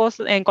cualquier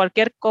cosa, en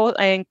cualquier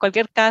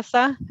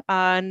casa.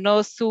 No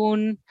es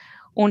un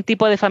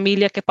tipo de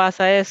familia que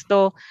pasa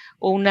esto,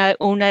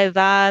 una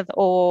edad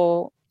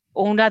o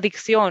una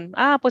adicción.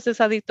 Pues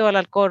es adicto al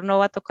alcohol, no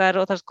va a tocar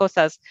otras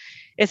cosas.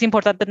 Es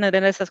importante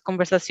tener esas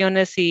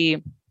conversaciones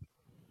y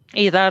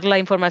dar la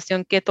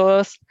información que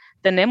todos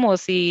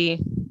tenemos y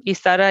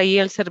estar ahí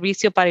al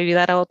servicio para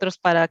ayudar a otros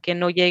para que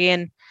no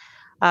lleguen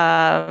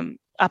a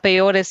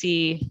peores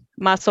y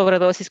más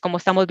sobredosis como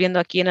estamos viendo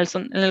aquí en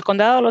el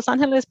condado de Los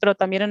Ángeles, pero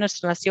también en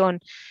nuestra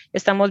nación.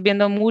 Estamos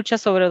viendo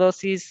muchas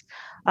sobredosis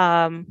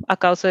a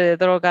causa de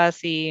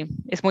drogas y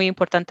es muy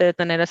importante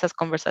tener esas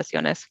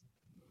conversaciones.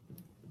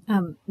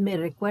 Me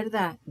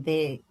recuerda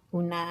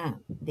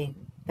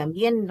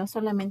también no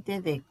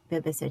solamente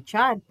de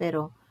desechar,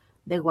 pero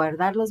de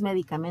guardar los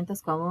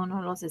medicamentos cuando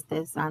uno los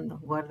esté usando,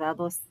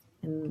 guardados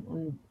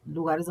en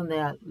lugares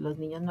donde los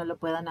niños no lo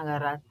puedan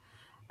agarrar.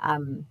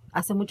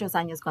 Hace muchos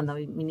años cuando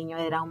mi niño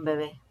era un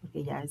bebé,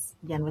 porque ya es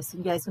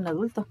un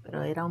adulto,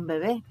 pero era un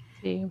bebé,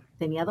 Sí.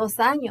 tenía 2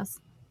 años.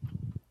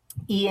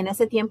 Y en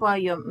ese tiempo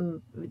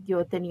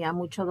yo tenía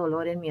mucho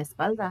dolor en mi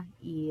espalda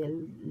y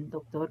el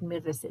doctor me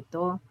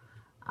recetó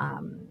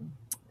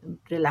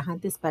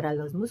relajantes para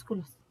los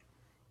músculos.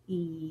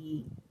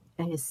 Y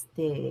yo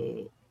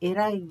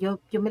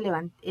me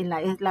levanté, en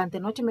la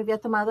antenoche me había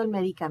tomado el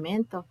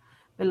medicamento,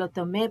 me lo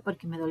tomé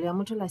porque me dolía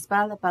mucho la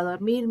espalda para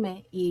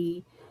dormirme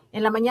y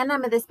en la mañana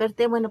me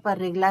desperté, bueno, para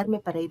arreglarme,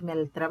 para irme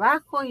al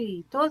trabajo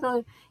y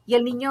todo. Y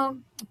el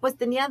niño, pues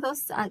tenía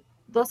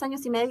 2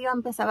 años y medio,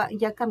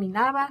 ya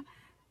caminaba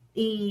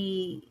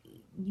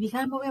y dije,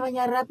 me voy a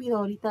bañar rápido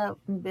ahorita,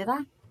 ¿verdad?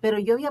 Pero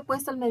yo había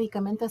puesto el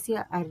medicamento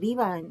hacia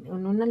arriba,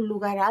 en un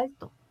lugar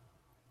alto.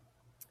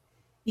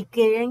 Y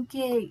creen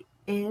que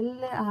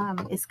él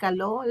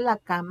escaló la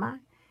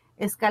cama,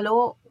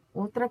 escaló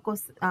otra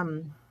cosa.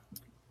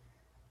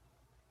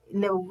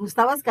 Le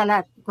gustaba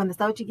escalar. Cuando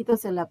estaba chiquito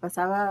se la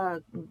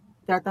pasaba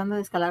tratando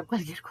de escalar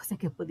cualquier cosa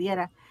que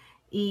pudiera.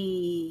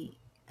 Y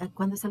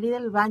cuando salí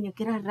del baño,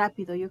 que era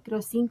rápido, yo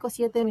creo 5 o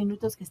 7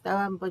 minutos que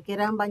estaban, porque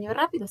era un baño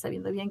rápido,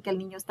 sabiendo bien que el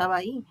niño estaba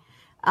ahí,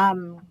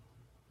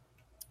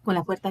 con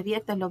la puerta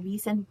abierta, lo vi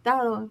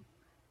sentado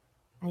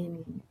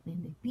en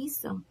el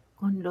piso,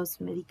 con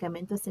los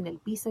medicamentos en el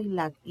piso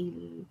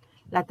y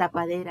la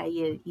tapadera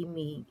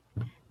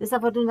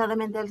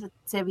desafortunadamente él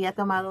se había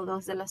tomado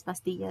 2 de las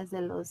pastillas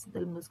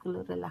del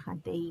músculo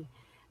relajante y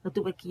lo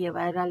tuve que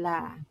llevar a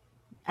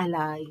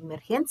la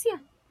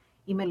emergencia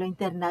y me lo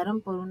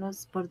internaron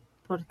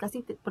por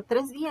casi por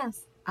 3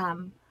 días,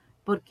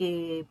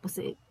 porque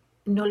pues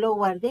no lo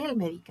guardé el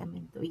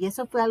medicamento y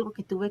eso fue algo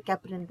que tuve que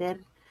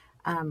aprender,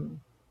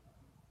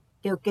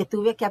 que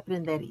tuve que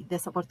aprender y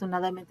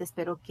desafortunadamente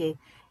espero que,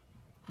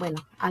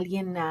 bueno,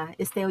 alguien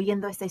esté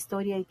oyendo esta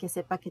historia y que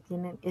sepa que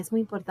es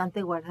muy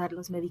importante guardar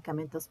los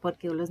medicamentos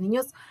porque los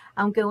niños,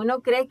 aunque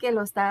uno cree que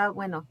lo está,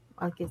 bueno,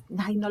 aunque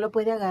no lo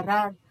puede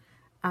agarrar,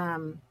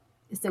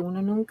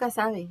 uno nunca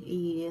sabe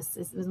y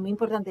es muy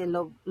importante.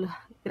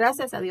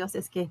 Gracias a Dios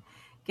es que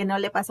no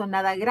le pasó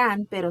nada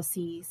gran, pero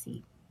sí,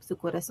 su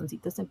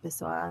corazoncito se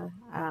empezó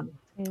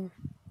Sí.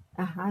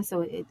 ajá,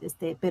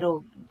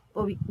 pero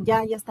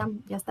ya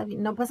está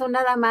bien. No pasó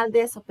nada mal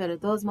de eso, pero de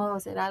todos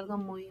modos era algo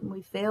muy,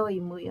 muy feo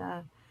y muy,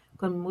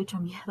 con mucho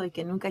miedo y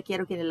que nunca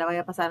quiero que le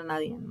vaya a pasar a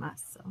nadie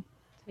más.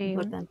 Sí.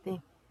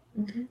 Importante.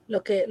 Ujú.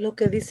 Lo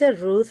que dice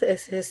Ruth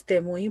es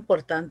muy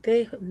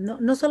importante,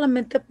 no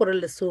solamente por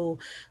su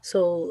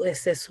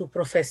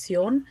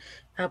profesión,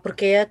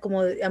 porque ella,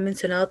 como ha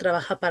mencionado,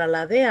 trabaja para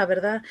la DEA,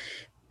 ¿verdad?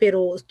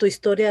 Pero tu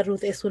historia,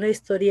 Ruth, es una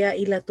historia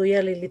y la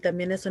tuya, Lily,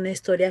 también es una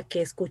historia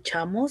que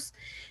escuchamos,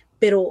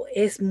 pero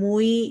es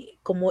muy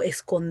como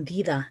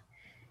escondida.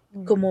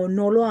 Como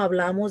no lo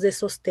hablamos de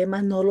esos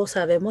temas, no lo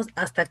sabemos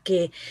hasta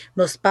que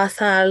nos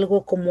pasa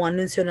algo como han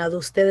mencionado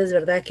ustedes,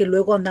 ¿verdad? Que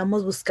luego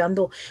andamos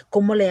buscando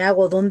cómo le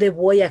hago, dónde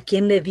voy, a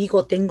quién le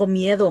digo, tengo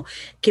miedo,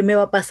 qué me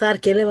va a pasar,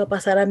 qué le va a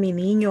pasar a mi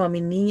niño, a mi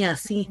niña,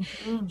 así.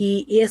 Ujú.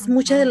 Y es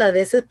muchas de Ajá. las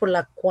veces por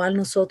la cual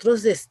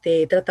nosotros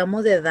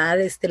tratamos de dar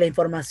la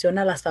información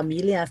a las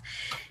familias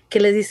que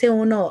les dice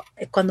uno,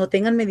 cuando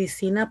tengan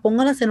medicina,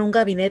 pónganlas en un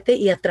gabinete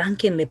y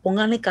atránquenle,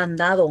 pónganle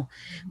candado.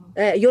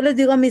 Yo les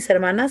digo a mis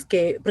hermanas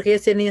que, porque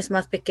ellos tienen niños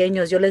más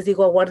pequeños, yo les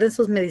digo, guarden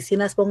sus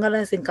medicinas,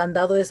 pónganlas en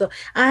candado, eso.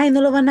 Ay,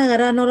 no lo van a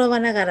agarrar, no lo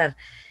van a agarrar.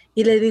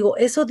 Y les digo,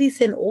 eso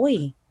dicen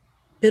hoy,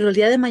 pero el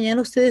día de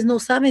mañana ustedes no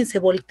saben, se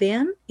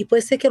voltean y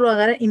puede ser que lo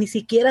agarren y ni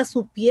siquiera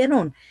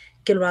supieron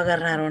que lo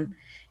agarraron.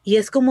 Y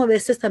es como a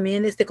veces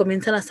también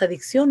comienzan las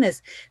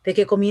adicciones, de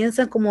que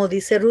comienzan, como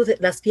dice Ruth,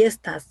 las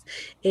fiestas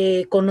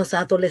con los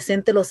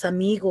adolescentes, los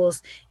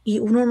amigos, y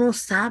uno no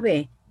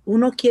sabe.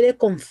 Uno quiere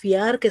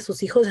confiar que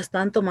sus hijos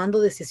están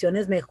tomando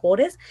decisiones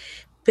mejores,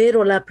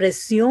 pero la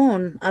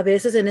presión a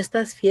veces en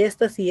estas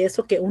fiestas y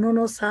eso que uno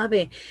no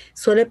sabe,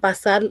 suele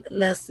pasar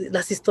las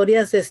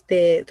historias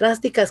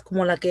drásticas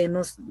como la que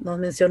nos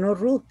mencionó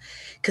Ruth,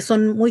 que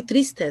son muy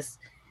tristes.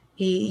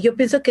 Y yo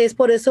pienso que es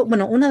por eso,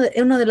 bueno, una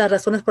de las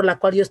razones por la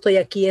cual yo estoy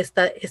aquí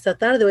esta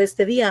tarde o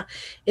este día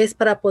es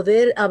para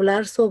poder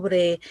hablar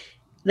sobre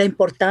la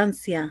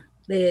importancia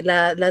de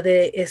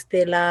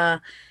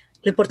la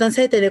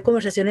importancia de tener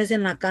conversaciones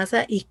en la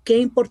casa y qué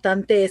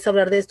importante es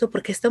hablar de esto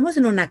porque estamos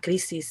en una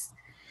crisis.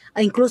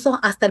 Incluso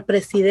hasta el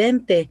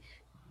presidente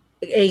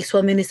y su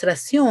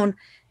administración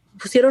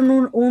pusieron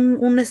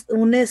 ¿cómo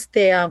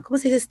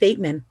se dice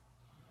statement?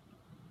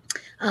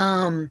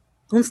 Um,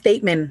 un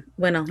statement,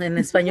 bueno, en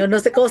español no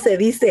sé cómo se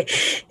dice,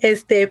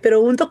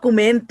 pero un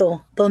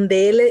documento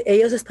donde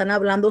ellos están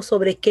hablando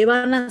sobre qué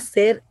van a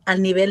hacer a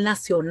nivel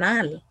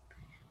nacional,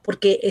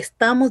 porque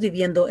estamos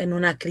viviendo en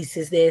una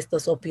crisis de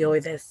estos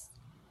opioides.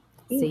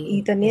 Y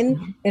Sí, también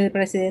el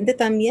presidente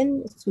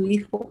también,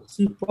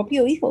 su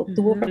propio hijo,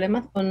 tuvo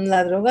problemas con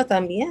la droga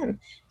también.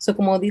 So,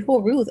 como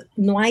dijo Ruth,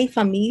 no hay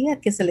familia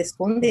que se le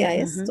esconde a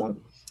esto.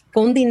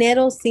 Con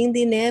dinero, sin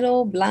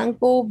dinero,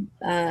 blanco,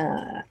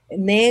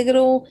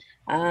 negro,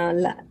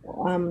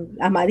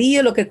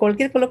 amarillo,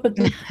 cualquier color que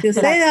tú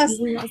seas,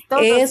 latinos,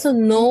 todos. eso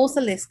no se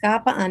le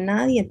escapa a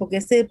nadie, porque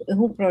ese es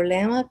un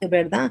problema de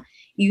verdad.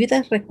 Y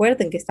ahorita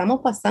recuerden que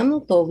estamos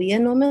pasando, todavía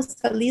no hemos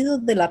salido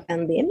de la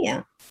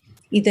pandemia.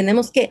 Y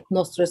tenemos que,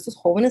 estos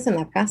jóvenes en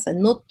la casa,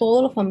 no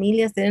todas las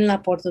familias tienen la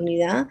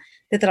oportunidad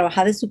de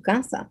trabajar de su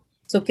casa.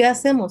 So, ¿qué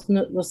hacemos?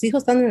 Los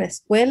hijos están en la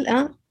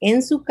escuela,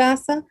 en su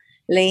casa,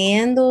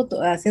 leyendo,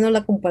 haciendo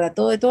la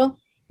computadora y todo.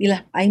 Y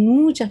hay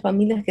muchas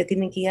familias que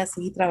tienen que ir a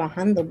seguir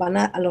trabajando, van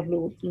a los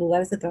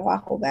lugares de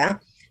trabajo,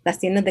 ¿verdad? Las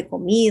tiendas de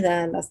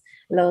comida,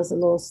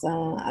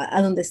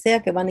 a donde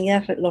sea que van a ir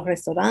a los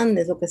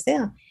restaurantes, lo que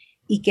sea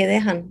y que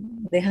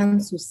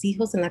dejan sus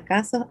hijos en la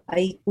casa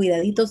ahí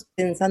cuidaditos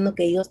pensando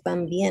que ellos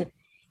están bien.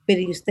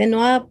 Pero usted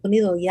no ha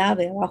ponido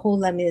llave bajo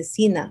la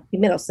medicina.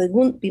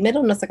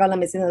 Primero, no ha sacado la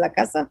medicina de la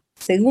casa.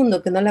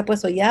 Segundo, que no le ha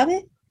puesto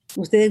llave.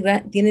 Usted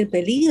tiene el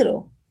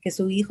peligro que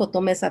su hijo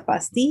tome esa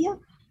pastilla.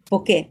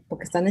 ¿Por qué?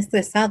 Porque están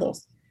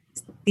estresados.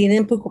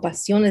 Tienen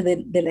preocupaciones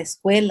de la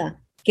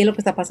escuela. ¿Qué es lo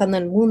que está pasando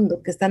en el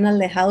mundo? Que están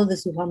alejados de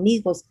sus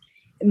amigos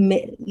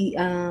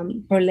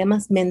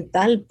problemas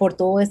mental por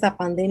toda esta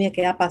pandemia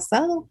que ha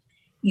pasado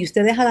y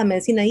usted deja la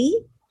medicina ahí,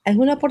 es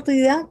una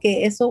oportunidad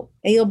que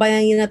ellos vayan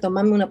a ir a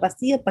tomarme una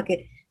pastilla para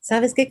que,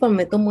 ¿sabes qué? Cuando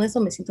me tomo eso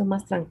me siento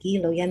más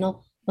tranquilo, ya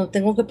no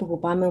tengo que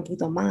preocuparme un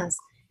poquito más,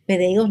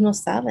 pero ellos no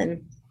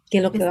saben qué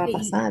es lo que va a Y,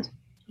 pasar.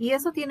 y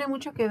eso tiene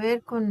mucho que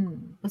ver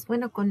con, pues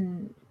bueno,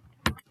 con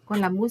con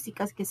la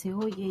música que se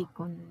oye y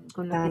con lo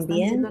que están viendo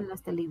También. en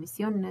las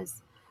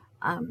televisiones.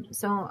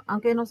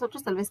 Aunque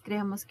nosotros tal vez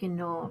creamos que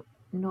nadie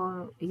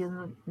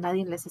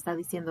les está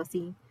diciendo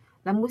así,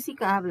 la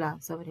música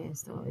habla sobre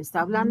esto,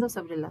 está hablando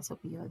sobre las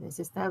opioides,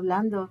 está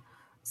hablando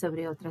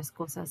sobre otras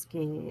cosas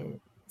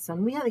que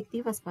son muy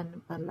adictivas para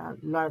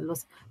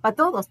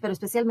todos, pero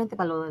especialmente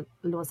para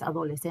los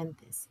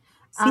adolescentes.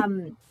 Sí.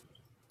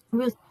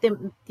 Ruth,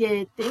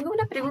 tengo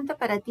una pregunta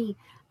para ti.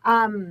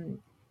 Am,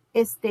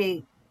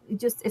 este,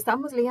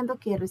 estábamos leyendo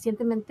que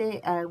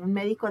recientemente un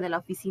médico de la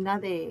oficina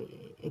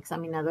de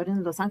examinador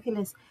en Los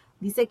Ángeles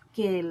dice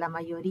que la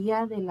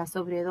mayoría de las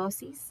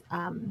sobredosis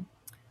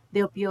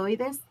de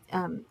opioides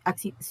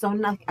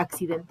son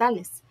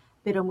accidentales,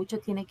 pero mucho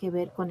tiene que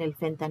ver con el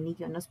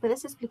fentanilo. ¿Nos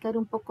puedes explicar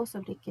un poco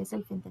sobre qué es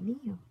el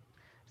fentanilo?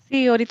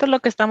 Sí, ahorita lo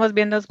que estamos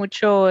viendo es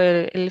mucho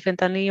el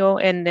fentanilo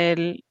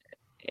en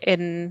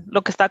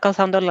lo que está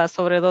causando la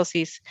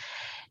sobredosis.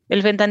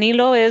 El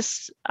fentanilo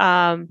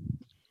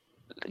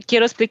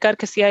quiero explicar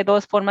que sí hay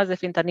dos formas de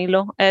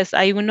fentanilo.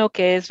 Hay uno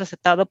que es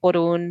recetado por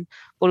un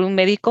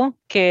médico,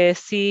 que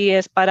sí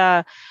es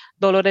para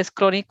dolores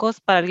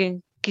crónicos, para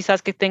alguien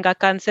quizás que tenga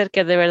cáncer,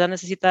 que de verdad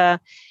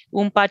necesita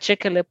un parche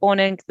que le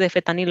ponen de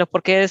fentanilo,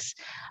 porque es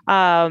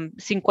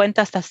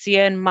 50 hasta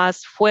 100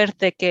 más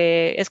fuerte,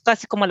 que es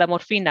casi como la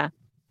morfina,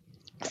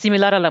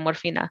 similar a la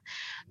morfina.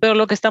 Pero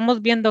lo que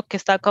estamos viendo que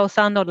está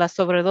causando la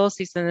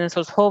sobredosis en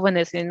nuestros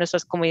jóvenes y en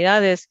nuestras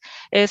comunidades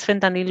es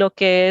fentanilo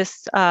que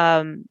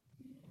ah,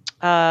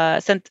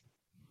 cent-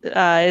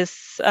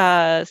 es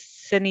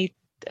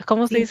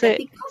 ¿cómo se dice?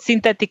 ¿Sintético?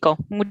 Sintético.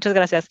 Muchas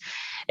gracias.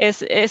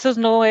 Eso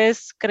no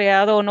es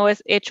creado, no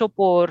es hecho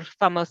por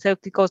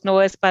farmacéuticos,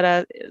 no es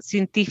para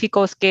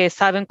científicos que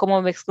saben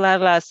cómo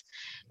mezclar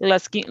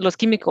los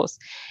químicos.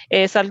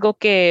 Es algo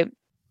que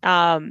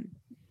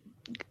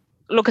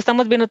lo que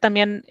estamos viendo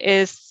también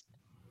es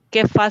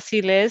qué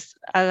fácil es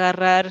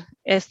agarrar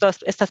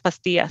estas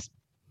pastillas.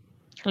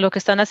 Lo que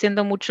están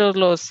haciendo muchos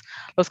los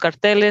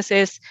carteles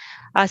es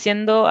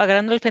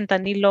agarrando el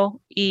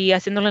fentanilo y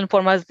haciéndolo en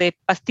formas de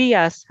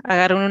pastillas.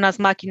 Agarran unas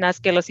máquinas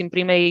que los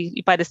imprime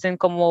y parecen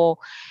como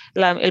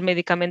el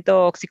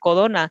medicamento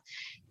oxicodona.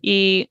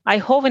 Y hay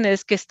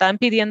jóvenes que están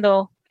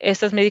pidiendo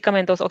estos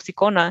medicamentos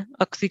oxicodona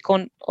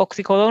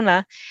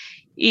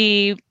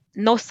y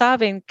no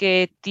saben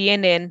que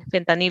tienen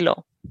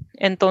fentanilo.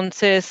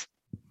 Entonces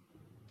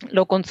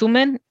lo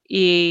consumen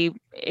y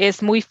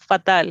es muy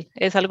fatal.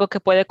 Es algo que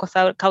puede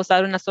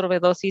causar una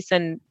sobredosis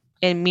en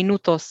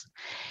minutos.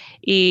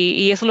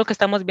 Y eso es lo que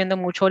estamos viendo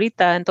mucho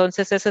ahorita.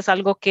 Entonces, eso es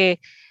algo que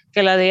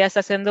la DEA está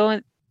haciendo,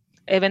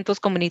 eventos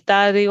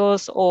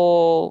comunitarios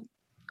o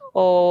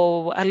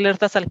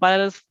alertas a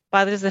los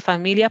padres de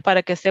familia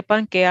para que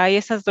sepan que hay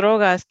esas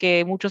drogas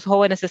que muchos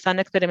jóvenes están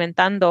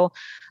experimentando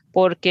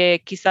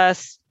porque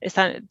quizás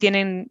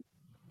están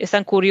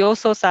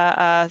curiosos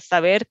a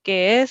saber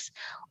qué es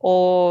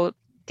o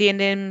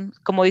tienen,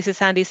 como dice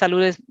Sandy,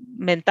 saludes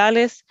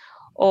mentales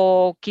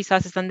o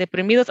quizás están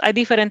deprimidos. Hay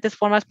diferentes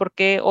formas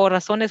o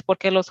razones por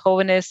qué los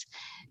jóvenes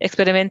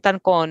experimentan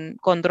con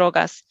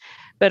drogas,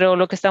 pero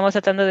lo que estamos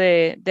tratando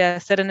de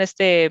hacer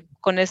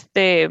con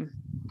este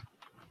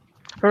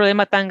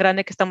problema tan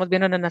grande que estamos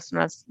viendo en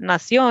nuestra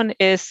nación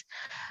es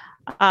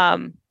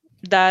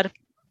dar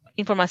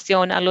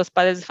información a los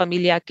padres de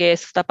familia que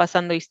eso está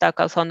pasando y está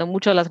causando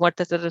mucho de las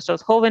muertes de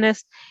nuestros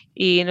jóvenes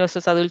y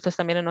nuestros adultos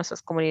también en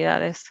nuestras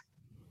comunidades.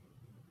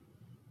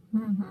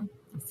 Ujú,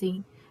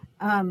 sí.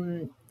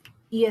 Am,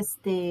 y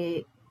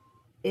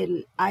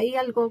 ¿hay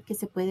algo que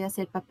se puede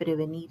hacer para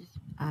prevenir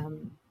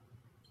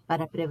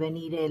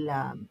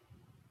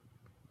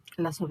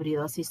la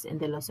sobredosis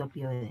de los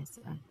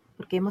opioides?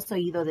 Porque hemos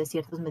oído de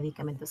ciertos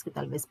medicamentos que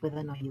tal vez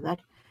puedan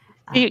ayudar.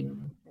 Sí,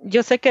 Am,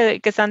 yo sé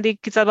que Sandy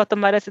quizás va a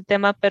tomar ese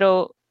tema,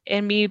 pero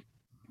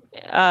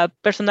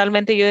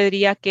personalmente yo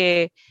diría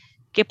que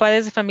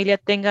padres de familia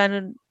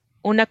tengan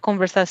una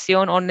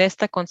conversación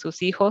honesta con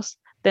sus hijos,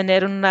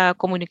 tener una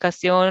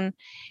comunicación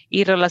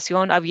y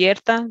relación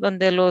abierta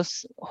donde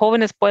los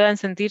jóvenes puedan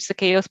sentirse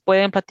que ellos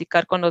pueden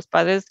platicar con los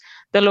padres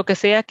de lo que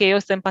sea que ellos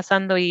estén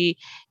pasando. Y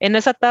en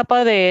esa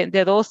etapa de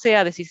 12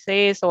 a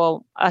 16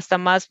 o hasta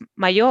más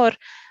mayor,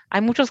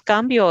 hay muchos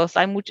cambios,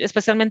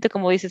 especialmente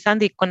como dice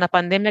Sandy, con la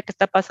pandemia que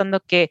está pasando,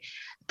 que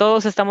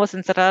todos estamos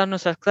encerrados en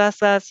nuestras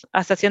casas,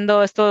 hasta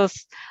haciendo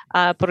estos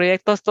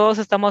proyectos, todos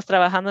estamos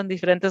trabajando en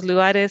diferentes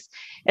lugares.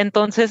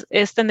 Entonces,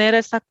 es tener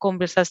esa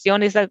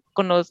conversación, esa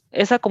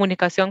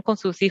comunicación con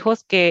sus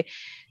hijos que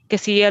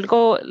si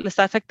algo les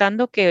está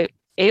afectando, que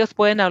ellos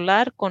pueden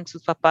hablar con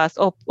sus papás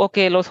o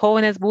que los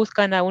jóvenes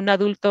buscan a un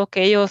adulto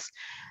que ellos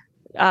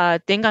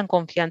tengan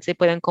confianza y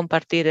pueden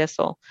compartir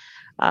eso.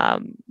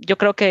 Yo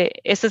creo que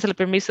ese es el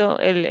permiso,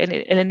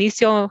 el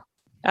inicio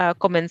a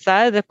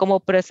comenzar de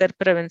cómo hacer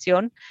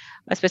prevención,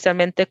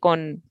 especialmente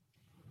con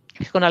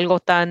algo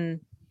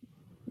tan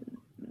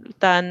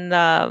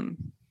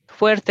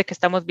fuerte que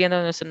estamos viendo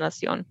en nuestra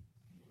nación.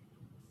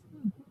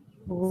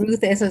 Ruth,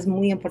 eso es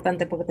muy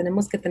importante porque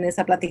tenemos que tener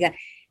esa plática.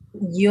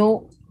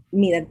 Yo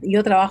mira,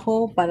 yo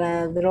trabajo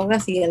para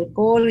drogas y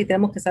alcohol y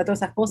tenemos que hacer todas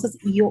esas cosas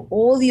y yo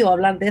odio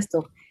hablar de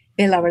esto,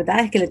 pero la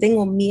verdad es que le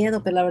tengo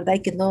miedo, pero la verdad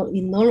es que no,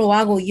 y no lo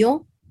hago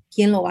yo,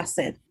 ¿quién lo va a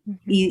hacer?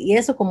 Y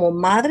eso como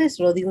madre,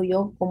 se lo digo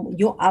yo, como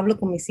yo hablo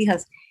con mis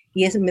hijas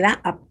y eso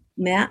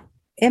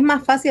es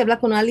más fácil hablar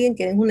con alguien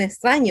que es un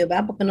extraño,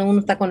 ¿verdad? Porque no uno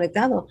está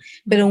conectado,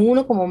 pero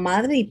uno como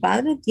madre y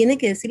padre tiene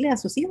que decirle a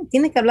sus hijos,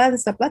 tiene que hablar de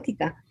esa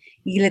plática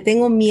y le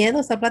tengo miedo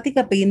a esa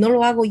plática, pero no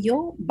lo hago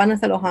yo, van a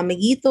estar los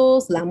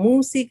amiguitos, la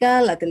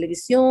música, la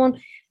televisión,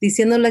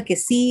 diciéndole que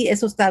sí,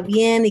 eso está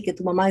bien y que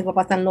tu mamá y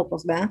papá están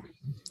locos, ¿verdad?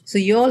 So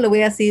yo le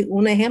voy a decir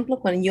un ejemplo,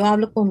 cuando yo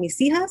hablo con mis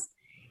hijas,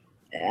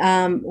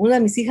 una de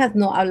mis hijas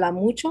no habla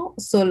mucho,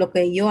 solo lo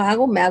que yo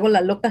hago, me hago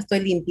la loca, estoy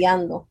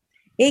limpiando.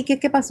 Hey,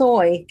 ¿qué pasó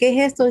hoy? ¿Qué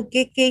es esto?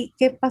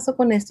 ¿Qué pasó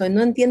con esto?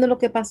 No entiendo lo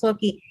que pasó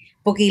aquí.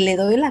 Porque le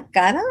doy la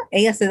cara,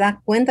 ella se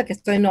da cuenta que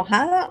estoy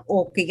enojada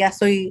o que ya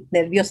estoy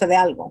nerviosa de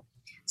algo.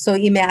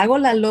 Y me hago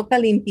la loca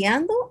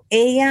limpiando,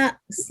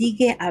 ella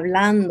sigue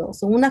hablando.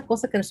 Una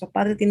cosa que nuestros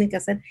padres tienen que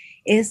hacer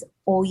es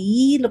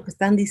oír lo que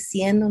están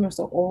diciendo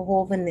nuestros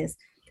jóvenes,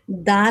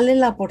 darle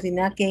la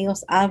oportunidad que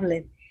ellos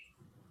hablen.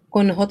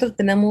 Con nosotros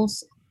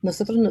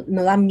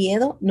nos da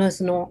miedo, no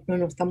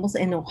estamos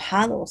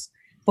enojados,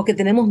 porque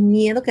tenemos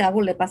miedo que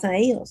algo le pase a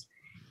ellos,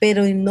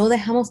 pero no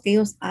dejamos que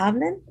ellos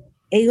hablen,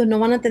 ellos no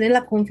van a tener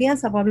la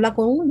confianza para hablar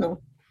con uno.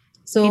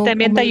 Y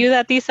también te ayuda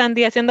a ti,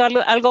 Sandy, haciendo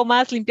algo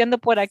más, limpiando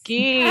por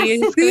aquí,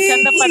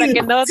 escuchando para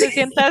que no te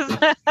sientas...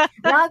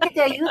 No, que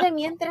te ayude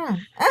mientras.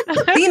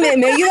 Sí,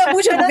 me ayuda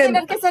mucho. No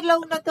tener que hacerlo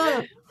uno todo.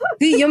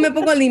 Sí, yo me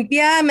pongo a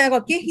limpiar, me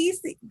hago, ¿qué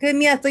dijiste? Que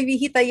mira, estoy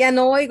viejita, ya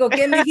no oigo,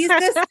 ¿qué me dijiste?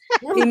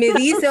 Y me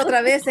dice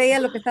otra vez ella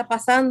lo que está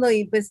pasando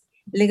y pues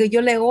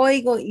yo le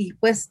oigo y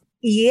pues,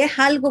 y es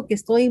algo que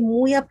estoy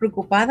muy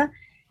preocupada,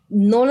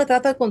 no le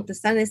trato de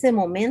contestar en ese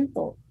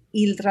momento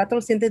y el trato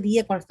el siguiente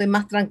día cuando estoy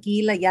más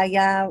tranquila,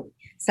 ya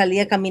salí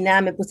a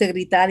caminar, me puse a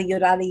gritar y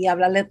llorar y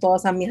hablarle a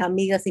todas a mis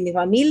amigas y mi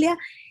familia,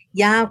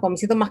 ya cuando me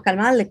siento más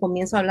calmada le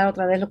comienzo a hablar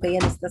otra vez lo que ella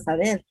necesita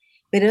saber.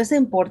 Pero es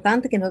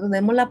importante que nosotros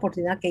demos la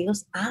oportunidad que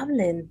ellos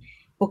hablen,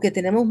 porque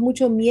tenemos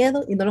mucho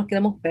miedo y no los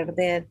queremos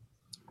perder.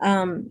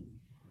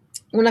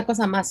 Una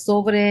cosa más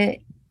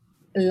sobre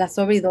la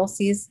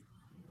sobredosis,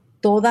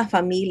 toda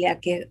familia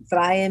que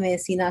trae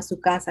medicina a su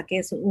casa, que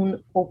es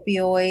un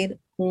opioide,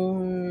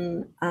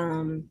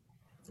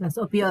 Las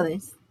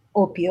opioides.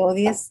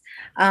 Opioides,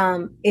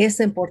 es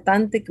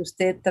importante que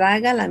usted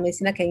traiga la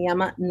medicina que se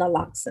llama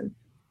naloxone.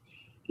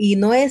 Y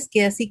no es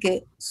que así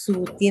que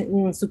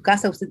en su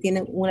casa usted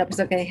tiene una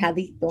persona que es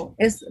adicto.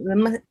 Es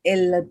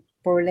el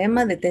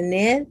problema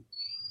de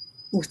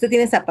usted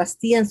tiene esa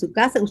pastilla en su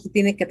casa, usted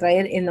tiene que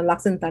traer el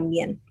naloxone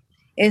también.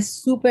 Es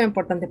súper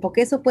importante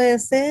porque eso puede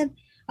ser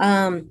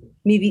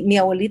mi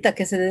abuelita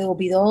que se le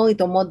olvidó y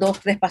tomó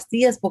 2, 3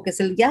 pastillas porque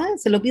se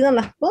le olvidan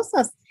las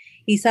cosas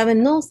y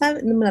saben, no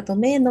me la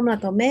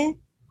tomé.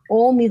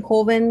 O mi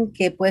joven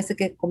que puede ser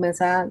que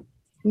comienza,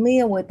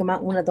 voy a tomar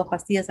 1, 2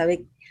 pastillas a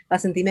ver para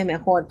sentirme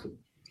mejor.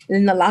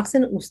 El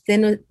naloxone,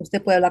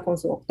 usted puede hablar con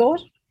su doctor,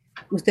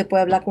 usted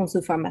puede hablar con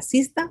su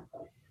farmacista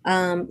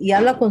y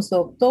habla con su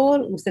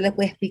doctor, usted le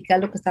puede explicar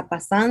lo que está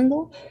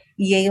pasando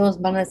y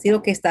ellos van a decir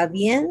que está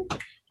bien.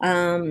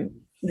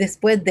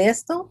 Después de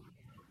esto,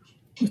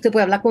 usted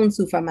puede hablar con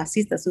su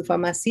farmacista. Su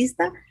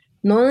farmacista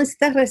no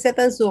necesita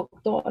receta de su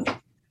doctor.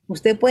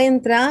 Usted puede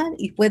entrar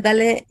y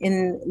puede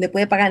le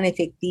puede pagar en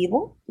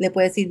efectivo, le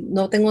puede decir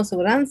no tengo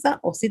aseguranza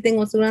o sí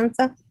tengo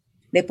aseguranza,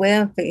 le puede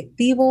dar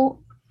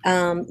efectivo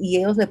y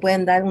ellos le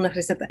pueden dar una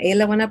receta. Ellos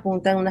le van a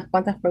preguntar unas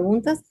cuantas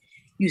preguntas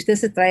y usted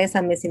se trae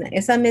esa medicina.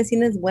 Esa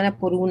medicina es buena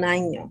por 1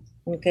 año,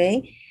 ¿ok?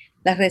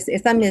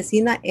 Esta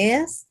medicina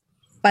es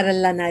para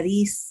la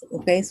nariz,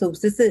 ¿ok?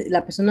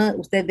 La persona,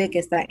 usted ve que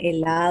está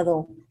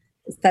helado,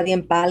 está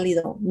bien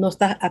pálido,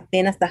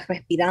 apenas está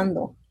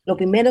respirando. Lo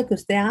primero que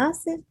usted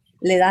hace,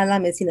 le da la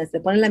medicina, se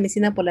pone la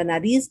medicina por la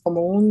nariz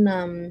como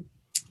un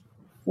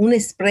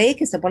spray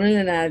que se pone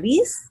en la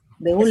nariz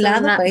de un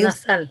lado.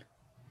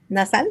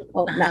 Nasal.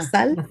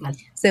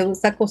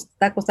 Está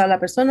acostada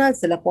la persona,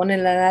 se la pone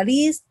en la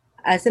nariz,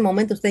 a ese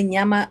momento usted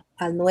llama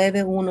al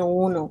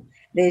 911,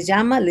 le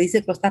llama, le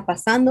dice que lo está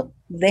pasando,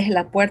 deje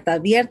la puerta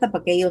abierta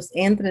para que ellos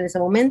entren en ese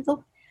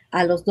momento,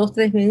 a los 2,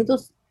 3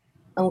 minutos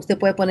usted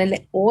puede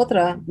ponerle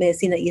otra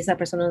medicina y esa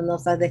persona no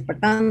está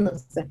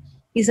despertándose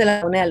y se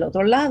la pone al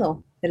otro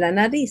lado de la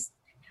nariz.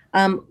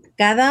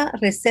 Cada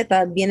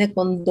receta viene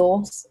con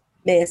 2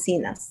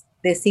 medicinas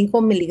de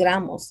 5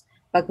 miligramos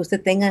para que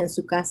usted tenga en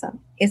su casa.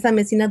 Esa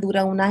medicina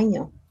dura 1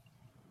 año.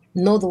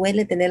 No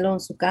duele tenerlo en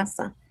su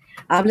casa.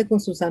 Hable con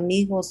sus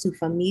amigos, su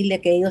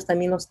familia, que ellos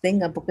también los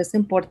tengan, porque es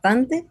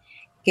importante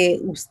que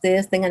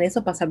ustedes tengan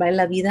eso para salvar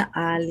la vida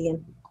a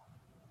alguien.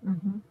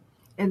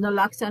 El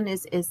naloxone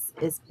es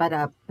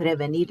para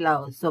prevenir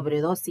la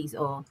sobredosis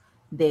o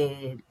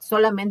de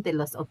solamente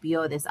los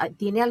opioides.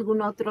 ¿Tiene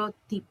algún otro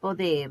tipo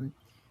de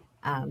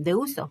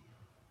uso?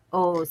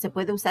 ¿O se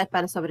puede usar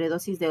para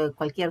sobredosis de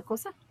cualquier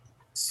cosa?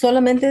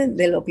 Solamente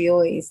del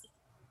opioides.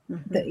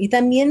 Y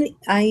también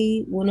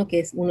hay uno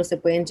que uno se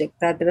puede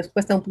inyectar, pero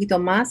cuesta un poquito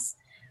más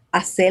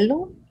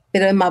hacerlo,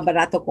 pero es más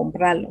barato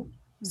comprarlo.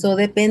 So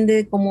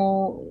depende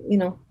como,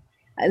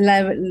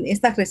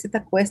 esta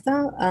receta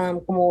cuesta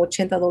como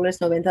 $80,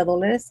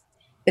 $90,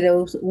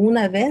 pero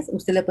una vez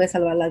usted le puede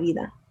salvar la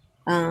vida.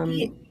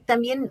 Y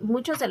también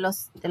muchos de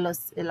las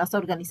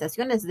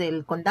organizaciones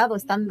del condado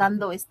están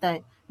dando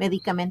este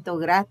medicamento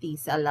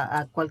gratis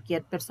a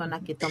cualquier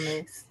persona que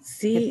tome,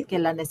 Sí, que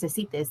la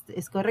necesite.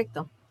 ¿Es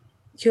correcto?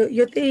 yo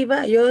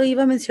iba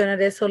a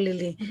mencionar eso,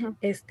 Lili, Ujú.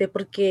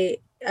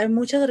 porque hay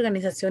muchas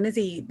organizaciones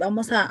y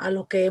vamos a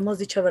lo que hemos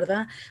dicho,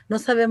 ¿verdad? No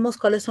sabemos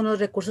cuáles son los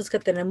recursos que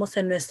tenemos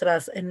en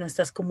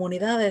nuestras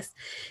comunidades.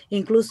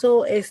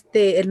 Incluso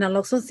el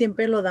naloxone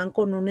siempre lo dan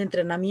con un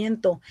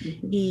entrenamiento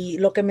y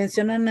lo que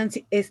menciona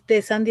Nancy,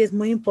 Sandy es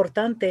muy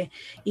importante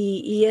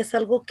y es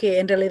algo que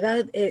en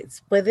realidad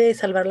puede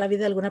salvar la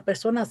vida de alguna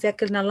persona, o sea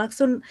que el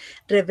naloxone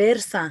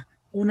reversa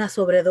una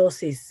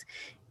sobredosis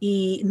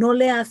y no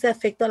le hace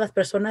efecto a las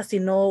personas si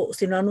no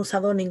han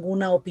usado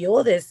ninguna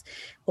opioides,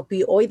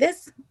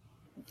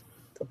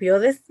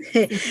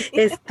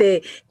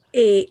 este,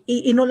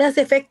 y no le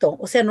hace efecto,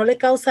 o sea, no le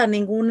causa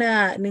ningún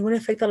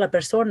efecto a la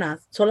persona,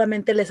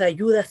 solamente les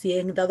ayuda si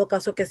en dado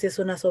caso que si es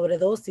una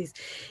sobredosis.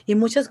 Y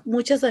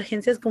muchas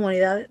agencias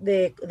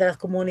de la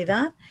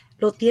comunidad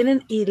lo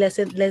tienen y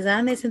les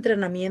dan ese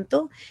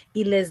entrenamiento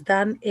y les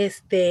dan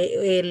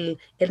el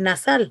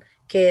nasal,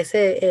 que es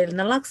el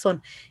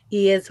naloxone,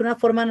 y es una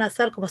forma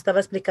nasal, como estaba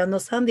explicando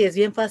Sandy, es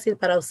bien fácil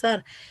para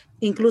usar.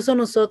 Incluso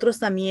nosotros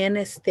también,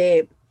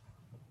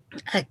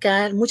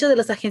 acá, muchas de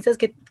las agencias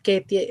que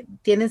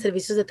tienen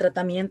servicios de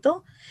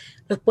tratamiento,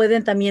 los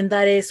pueden también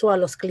dar eso a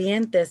los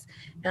clientes.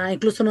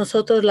 Incluso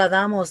nosotros la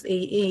damos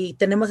y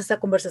tenemos esa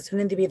conversación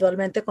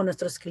individualmente con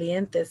nuestros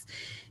clientes.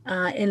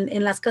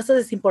 En las casas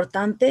es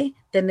importante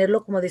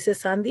tenerlo, como dice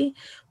Sandy,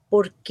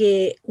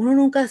 porque uno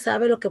nunca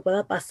sabe lo que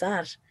pueda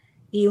pasar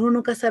y uno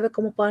nunca sabe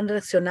cómo puedan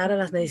reaccionar a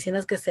las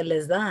medicinas que se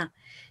les da.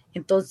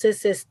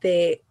 Entonces,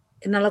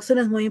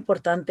 naloxona es muy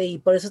importante y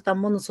por eso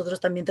estamos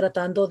nosotros también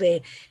tratando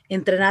de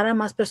entrenar a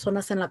más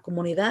personas en la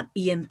comunidad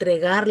y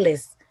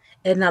entregarles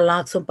el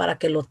naloxone para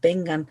que lo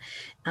tengan.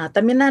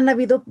 También han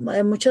habido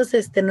muchos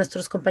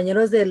nuestros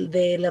compañeros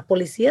de la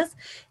policías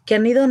que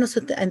han ido a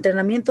nuestros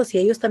entrenamientos y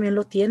ellos también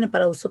lo tienen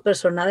para uso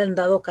personal en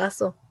dado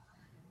caso.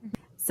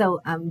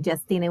 So,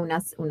 Jess tiene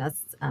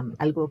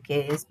algo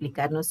que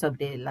explicarnos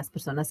sobre las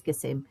personas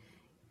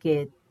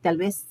que tal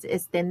vez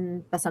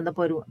estén pasando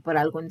por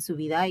algo en su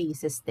vida y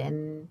se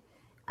estén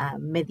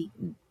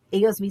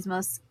ellos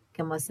mismos,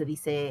 como se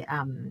dice,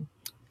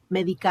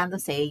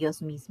 medicándose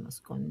ellos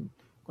mismos con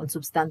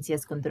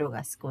sustancias, con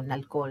drogas, con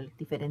alcohol,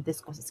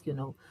 diferentes cosas que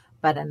uno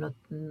para no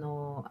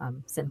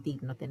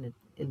sentir,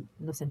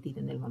 no sentir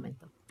en el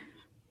momento.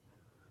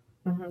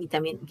 Y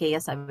también que ella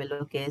sabe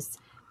lo que es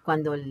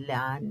cuando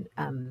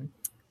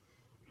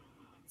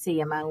se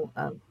llama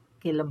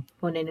que lo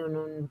ponen en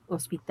un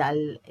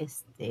hospital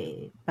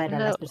para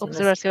Una las personas.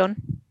 observación.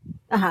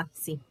 Ajá,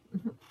 sí.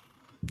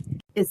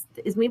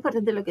 Es muy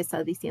importante lo que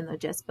está diciendo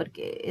Jess,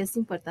 porque es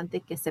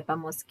importante que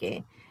sepamos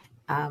que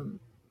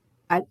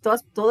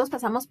todos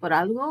pasamos por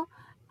algo,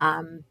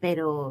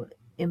 pero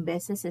en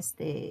veces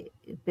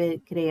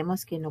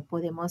creemos que no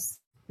podemos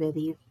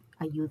pedir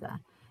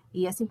ayuda.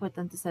 Y es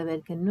importante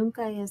saber que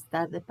nunca es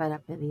tarde para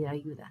pedir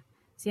ayuda.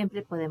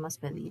 Siempre podemos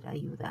pedir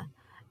ayuda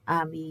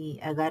y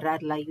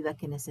agarrar la ayuda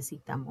que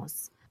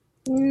necesitamos.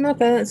 No,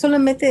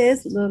 solamente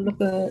es lo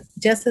que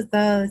ya se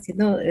está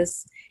diciendo,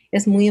 es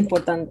muy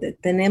importante.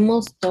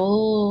 Tenemos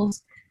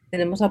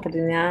la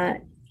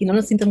oportunidad y no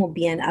nos sentimos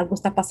bien. Algo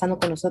está pasando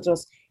con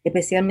nosotros,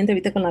 especialmente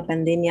ahorita con la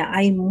pandemia.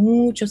 Hay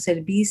muchos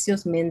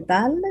servicios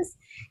mentales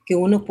que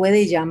uno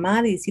puede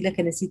llamar y decirle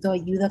que necesito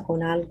ayuda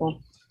con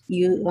algo.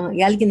 Y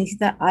alguien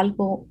necesita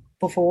algo,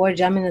 por favor,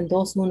 llamen al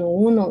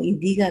 211 y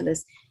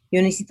dígales,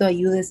 yo necesito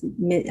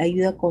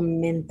ayuda con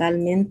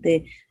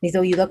mentalmente,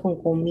 necesito ayuda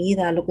con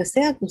comida, lo que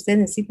sea que ustedes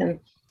necesitan.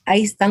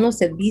 Ahí están los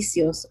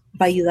servicios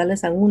para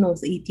ayudarles a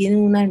unos y tienen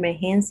una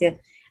emergencia.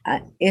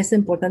 Es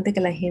importante que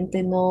la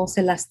gente no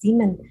se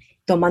lastimen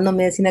tomando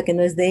medicina que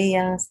no es de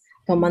ellas,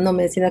 tomando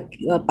medicina,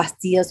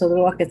 pastillas o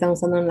drogas que están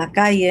usando en la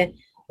calle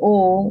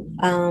o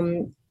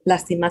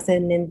lastimarse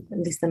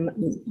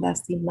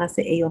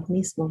ellos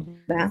mismos,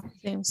 ¿verdad?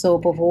 Sí.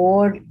 So, por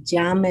favor,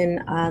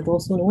 llamen a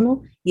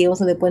 211 y ellos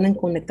se le pueden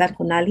conectar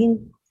con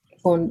alguien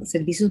con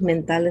servicios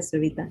mentales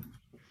ahorita.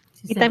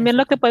 Y también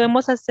lo que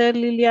podemos hacer,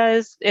 Lilia,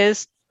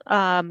 es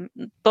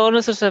todos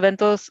nuestros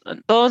eventos,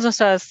 todas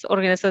nuestras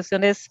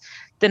organizaciones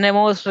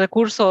tenemos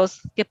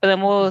recursos que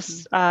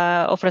podemos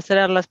ofrecer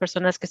a las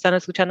personas que están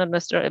escuchando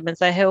nuestro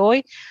mensaje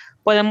hoy.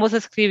 Podemos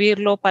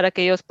escribirlo para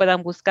que ellos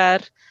puedan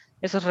buscar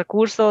esos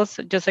recursos.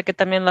 Yo sé que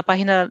también la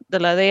página de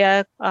la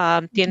DEA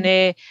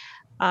tiene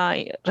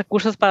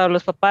recursos para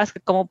los papás, que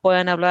cómo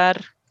pueden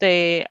hablar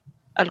de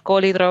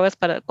alcohol y drogas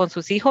con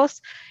sus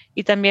hijos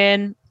y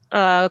también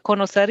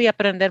conocer y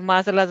aprender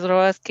más de las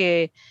drogas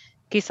que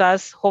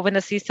quizás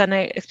jóvenes sí están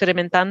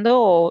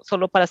experimentando o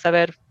solo para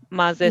saber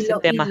más de ese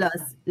tema.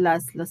 Y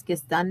los que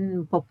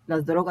están,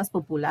 las drogas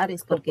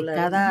populares, porque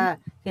cada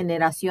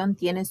generación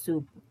tiene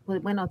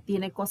pues bueno,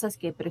 tiene cosas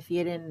que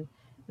prefieren,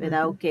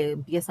 ¿verdad? O que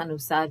empiezan a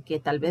usar que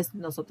tal vez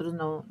nosotros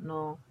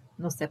no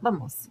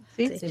sepamos.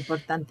 Sí. Es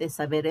importante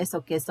saber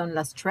eso, qué son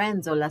las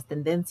trends o las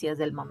tendencias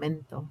del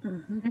momento.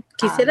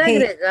 Quisiera Hey.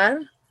 agregar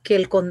que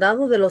el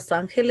condado de Los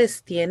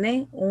Ángeles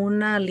tiene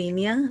una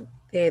línea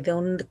de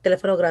un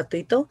teléfono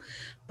gratuito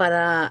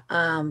para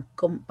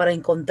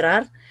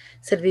encontrar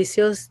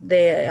servicios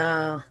de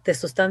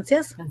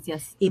sustancias,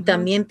 Gracias. y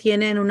también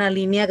tienen una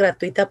línea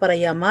gratuita para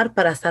llamar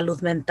para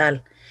salud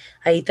mental.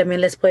 Ahí también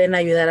les pueden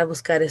ayudar a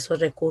buscar esos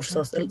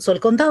recursos. El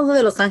condado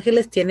de Los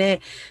Ángeles tiene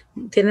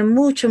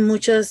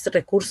muchos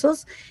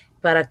recursos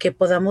para que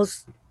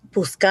podamos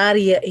buscar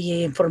y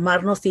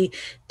informarnos, y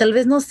tal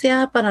vez no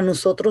sea para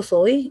nosotros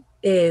hoy,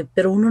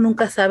 pero uno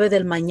nunca sabe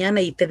del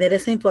mañana, y tener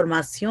esa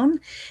información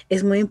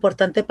es muy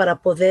importante para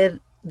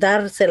poder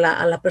dársela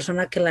a la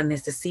persona que la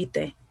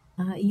necesite.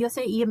 Y yo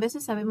sé, y en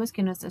veces sabemos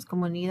que nuestras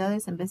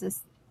comunidades en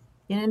veces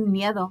tienen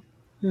miedo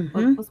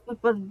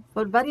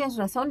por varias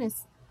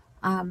razones.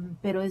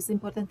 Pero es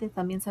importante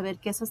también saber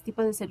que esos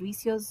tipos de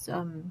servicios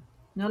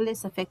no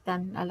les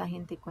afectan a la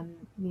gente,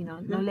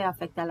 no le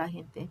afecta a la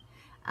gente.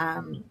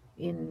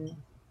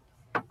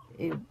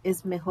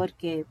 Es mejor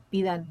que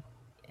pidan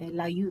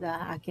la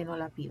ayuda a que no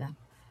la pidan.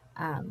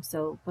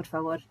 Por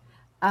favor.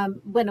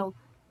 Bueno,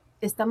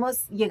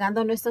 estamos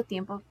llegando a nuestro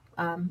tiempo,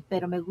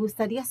 pero me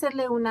gustaría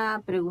hacerle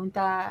una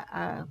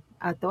pregunta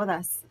a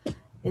todas.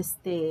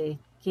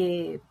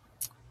 Que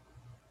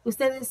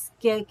 ¿ustedes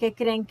qué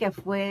creen que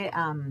fue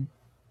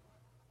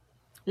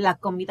la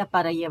comida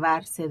para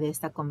llevarse de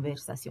esta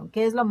conversación?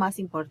 ¿Qué es lo más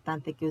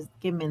importante?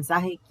 ¿Qué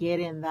mensaje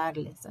quieren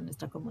darles a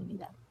nuestra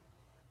comunidad?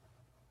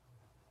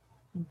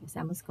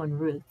 Empezamos con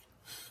Ruth.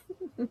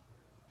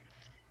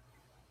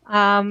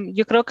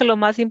 Yo creo que lo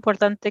más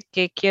importante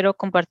que quiero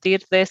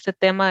compartir de este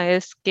tema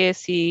es que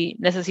si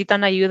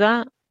necesitan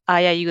ayuda,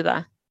 hay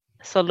ayuda.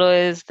 Solo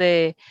es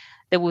de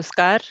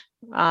buscar,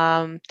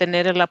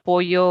 tener el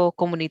apoyo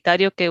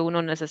comunitario que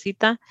uno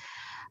necesita.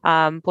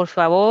 Por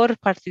favor,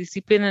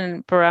 participen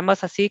en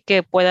programas así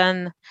que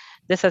puedan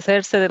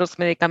deshacerse de los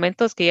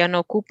medicamentos que ya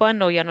no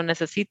ocupan o ya no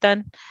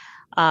necesitan.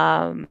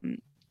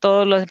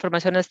 Todas las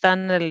informaciones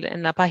están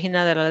en la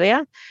página de la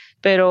DEA,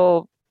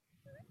 pero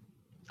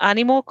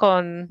ánimo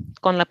con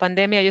la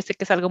pandemia. Yo sé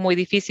que es algo muy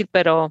difícil,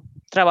 pero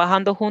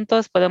trabajando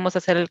juntos podemos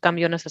hacer el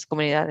cambio en nuestras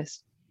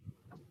comunidades.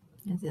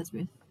 Gracias,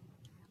 Ruth.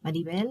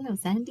 Maribel o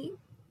Sandy.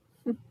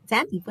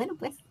 Sandy, bueno,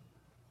 pues.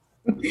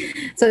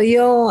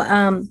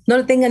 No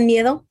le tengan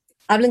miedo,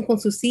 hablen con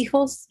sus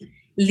hijos,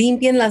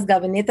 limpien las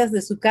gavenetas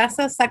de su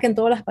casa, saquen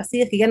todas las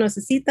pastillas que ya no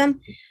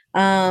necesitan.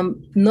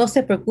 No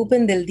se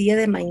preocupen del día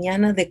de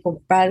mañana de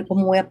comprar,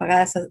 cómo voy a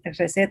pagar esa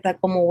receta,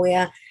 cómo voy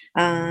a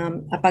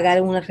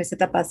pagar una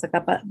receta para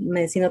sacar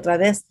medicina otra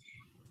vez.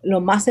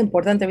 Lo más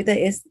importante ahorita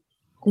es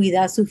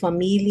cuidar su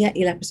familia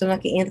y las personas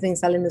que entran y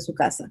salen de su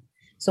casa.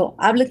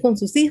 Hablen con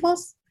sus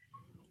hijos,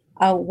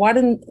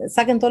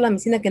 saquen toda la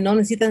medicina que no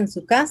necesitan en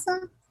su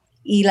casa,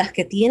 y las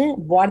que tienen,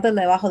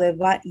 guárdenla debajo de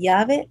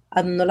llave,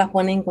 no las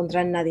pueden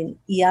encontrar nadie.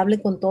 Y hable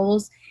con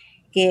todos,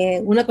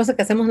 que una cosa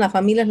que hacemos en las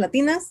familias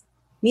latinas: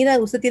 mira,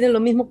 usted tiene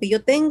lo mismo que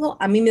yo tengo,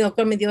 a mí mi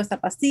doctor me dio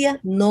esta pastilla,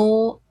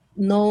 no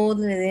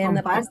le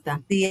den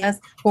pastillas,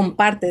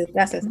 comparte,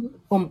 gracias,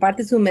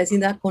 comparte su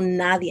medicina con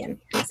nadie,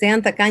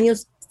 sean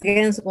tacaños,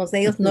 queden sus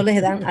consejos, no les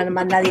dan a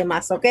nadie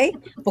más, ¿ok?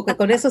 Porque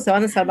con eso se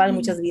van a salvar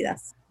muchas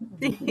vidas.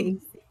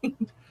 Sí.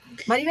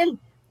 Maribel.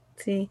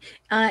 Sí,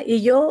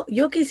 y yo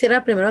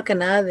quisiera primero que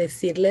nada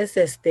decirles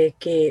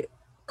que,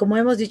 como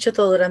hemos dicho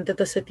durante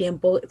todo ese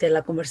tiempo de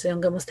la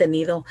conversación que hemos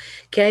tenido,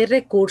 que hay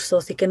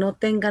recursos y que no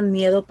tengan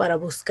miedo para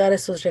buscar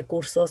esos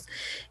recursos.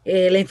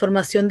 La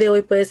información de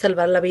hoy puede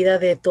salvar la vida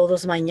de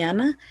todos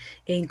mañana,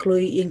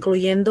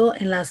 incluyendo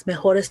en las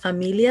mejores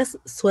familias.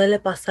 Suele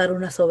pasar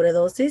una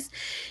sobredosis,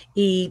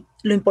 y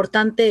lo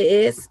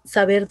importante es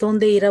saber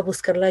dónde ir a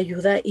buscar la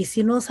ayuda, y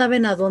si no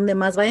saben a dónde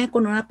más, vayan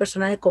con una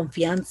persona de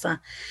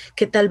confianza,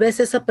 que tal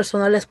vez esa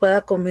persona les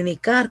pueda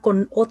comunicar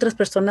con otras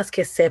personas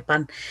que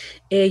sepan.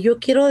 Yo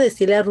quiero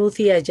decirle a Ruth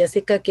y a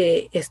Jessica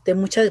que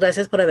muchas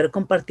gracias por haber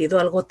compartido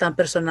algo tan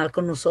personal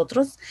con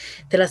nosotros,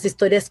 de las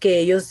historias que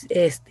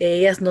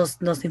ellas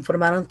nos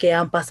informaron que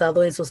han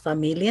pasado en sus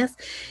familias,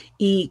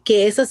 y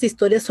que esas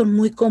historias son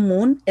muy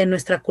común en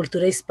nuestra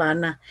cultura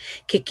hispana,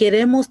 que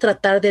queremos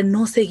tratar de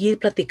no seguir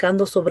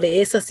platicando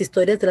sobre esas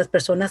historias de las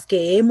personas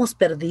que hemos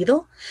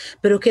perdido,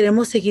 pero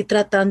queremos seguir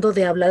tratando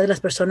de hablar de las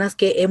personas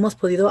que hemos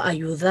podido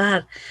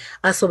ayudar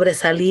a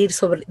sobresalir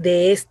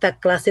de esta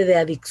clase de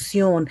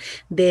adicción,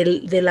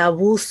 del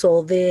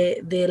abuso,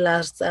 de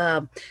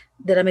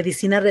la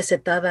medicina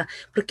recetada,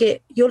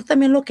 porque yo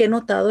también lo que he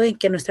notado en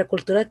que nuestra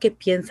cultura, que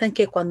piensan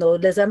que cuando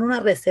les dan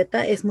una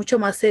receta es mucho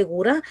más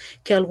segura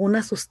que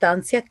alguna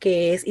sustancia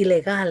que es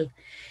ilegal,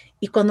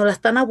 y cuando la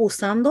están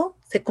abusando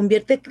se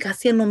convierte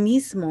casi en lo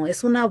mismo,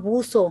 es un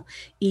abuso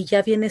y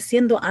ya viene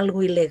siendo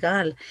algo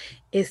ilegal.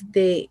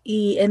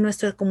 Y en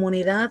nuestra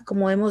comunidad,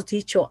 como hemos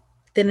dicho,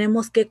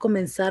 tenemos que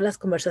comenzar las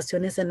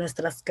conversaciones en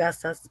nuestras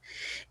casas,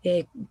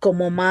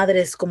 como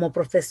madres, como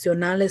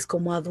profesionales,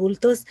 como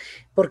adultos,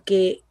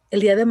 porque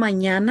el día de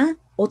mañana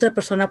otra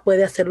persona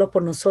puede hacerlo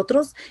por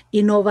nosotros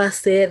y no va a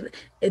ser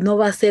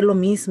lo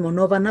mismo,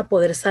 no van a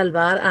poder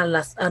salvar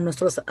a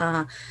nuestros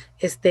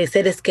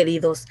seres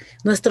queridos,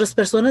 nuestras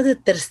personas de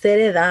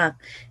tercera edad.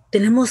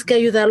 Tenemos que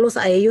ayudarlos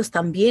a ellos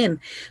también.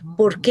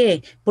 ¿Por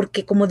qué?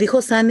 Porque como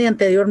dijo Sandy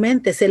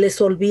anteriormente, se les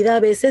olvida a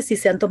veces si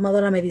se han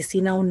tomado la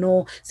medicina o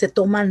no, se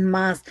toman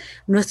más.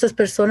 Nuestras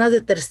personas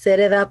de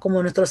tercera edad,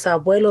 como nuestros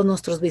abuelos,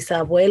 nuestros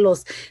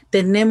bisabuelos,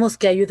 tenemos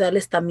que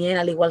ayudarles también,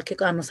 al igual que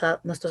a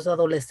nuestros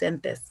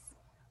adolescentes.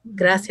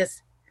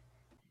 Gracias.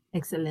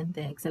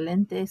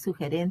 Excelente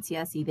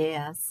sugerencias,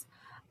 ideas.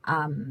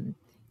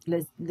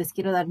 Les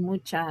quiero dar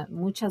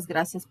muchas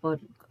gracias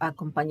por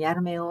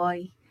acompañarme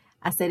hoy,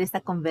 hacer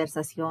esta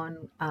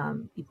conversación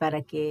y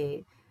para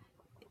que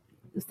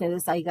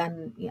ustedes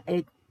hayan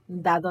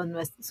dado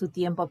su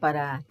tiempo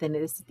para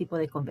tener este tipo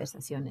de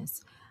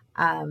conversaciones.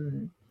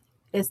 Un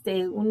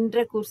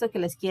recurso que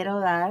les quiero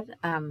dar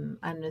a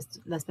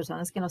las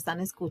personas que nos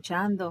están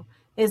escuchando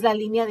es la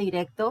línea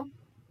directa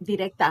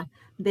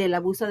del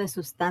abuso de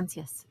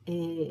sustancias.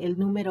 El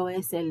número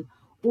es el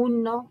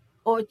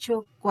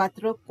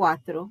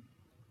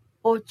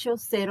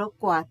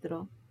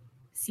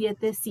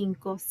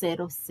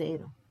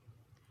 1-844-804-7500.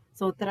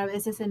 Otra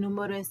vez ese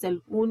número es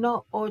el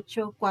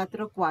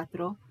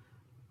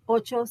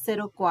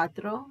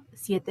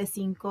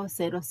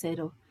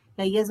 1-844-804-7500.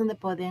 Y ahí es donde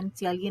pueden,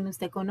 si alguien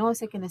usted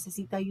conoce que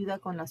necesita ayuda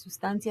con las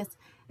sustancias,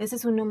 ese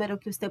es un número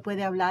que usted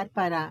puede hablar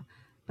para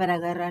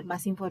agarrar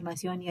más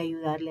información y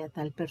ayudarle a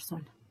tal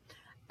persona.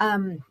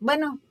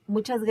 Bueno,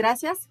 muchas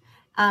gracias.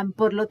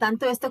 Por lo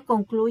tanto, esto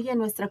concluye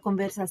nuestra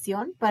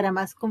conversación. Para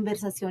más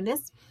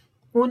conversaciones,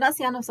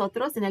 únase a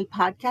nosotros en el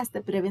podcast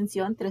de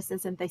Prevención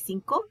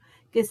 365,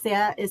 que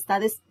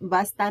va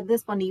a estar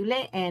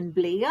disponible en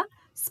Blega,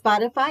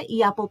 Spotify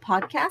y Apple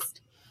Podcast.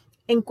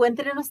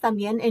 Encuéntrenos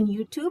también en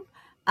YouTube,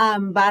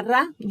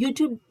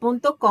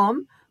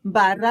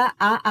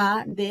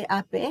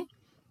 youtube.com/AADAP,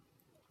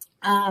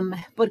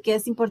 porque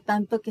es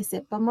importante que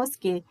sepamos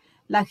que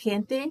la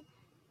gente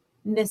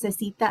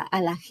necesita a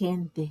la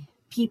gente.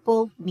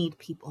 People need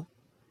people.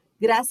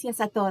 Gracias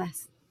a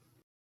todas.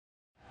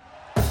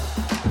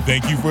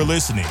 Thank you for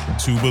listening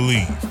to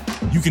Believe.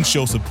 You can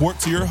show support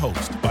to your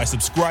host by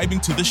subscribing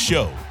to the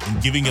show and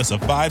giving us a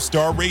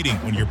 5-star rating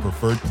on your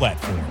preferred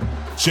platform.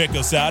 Check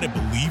us out at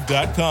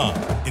Believe.com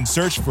and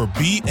search for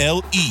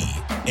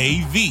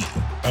BLEAV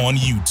on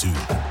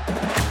YouTube.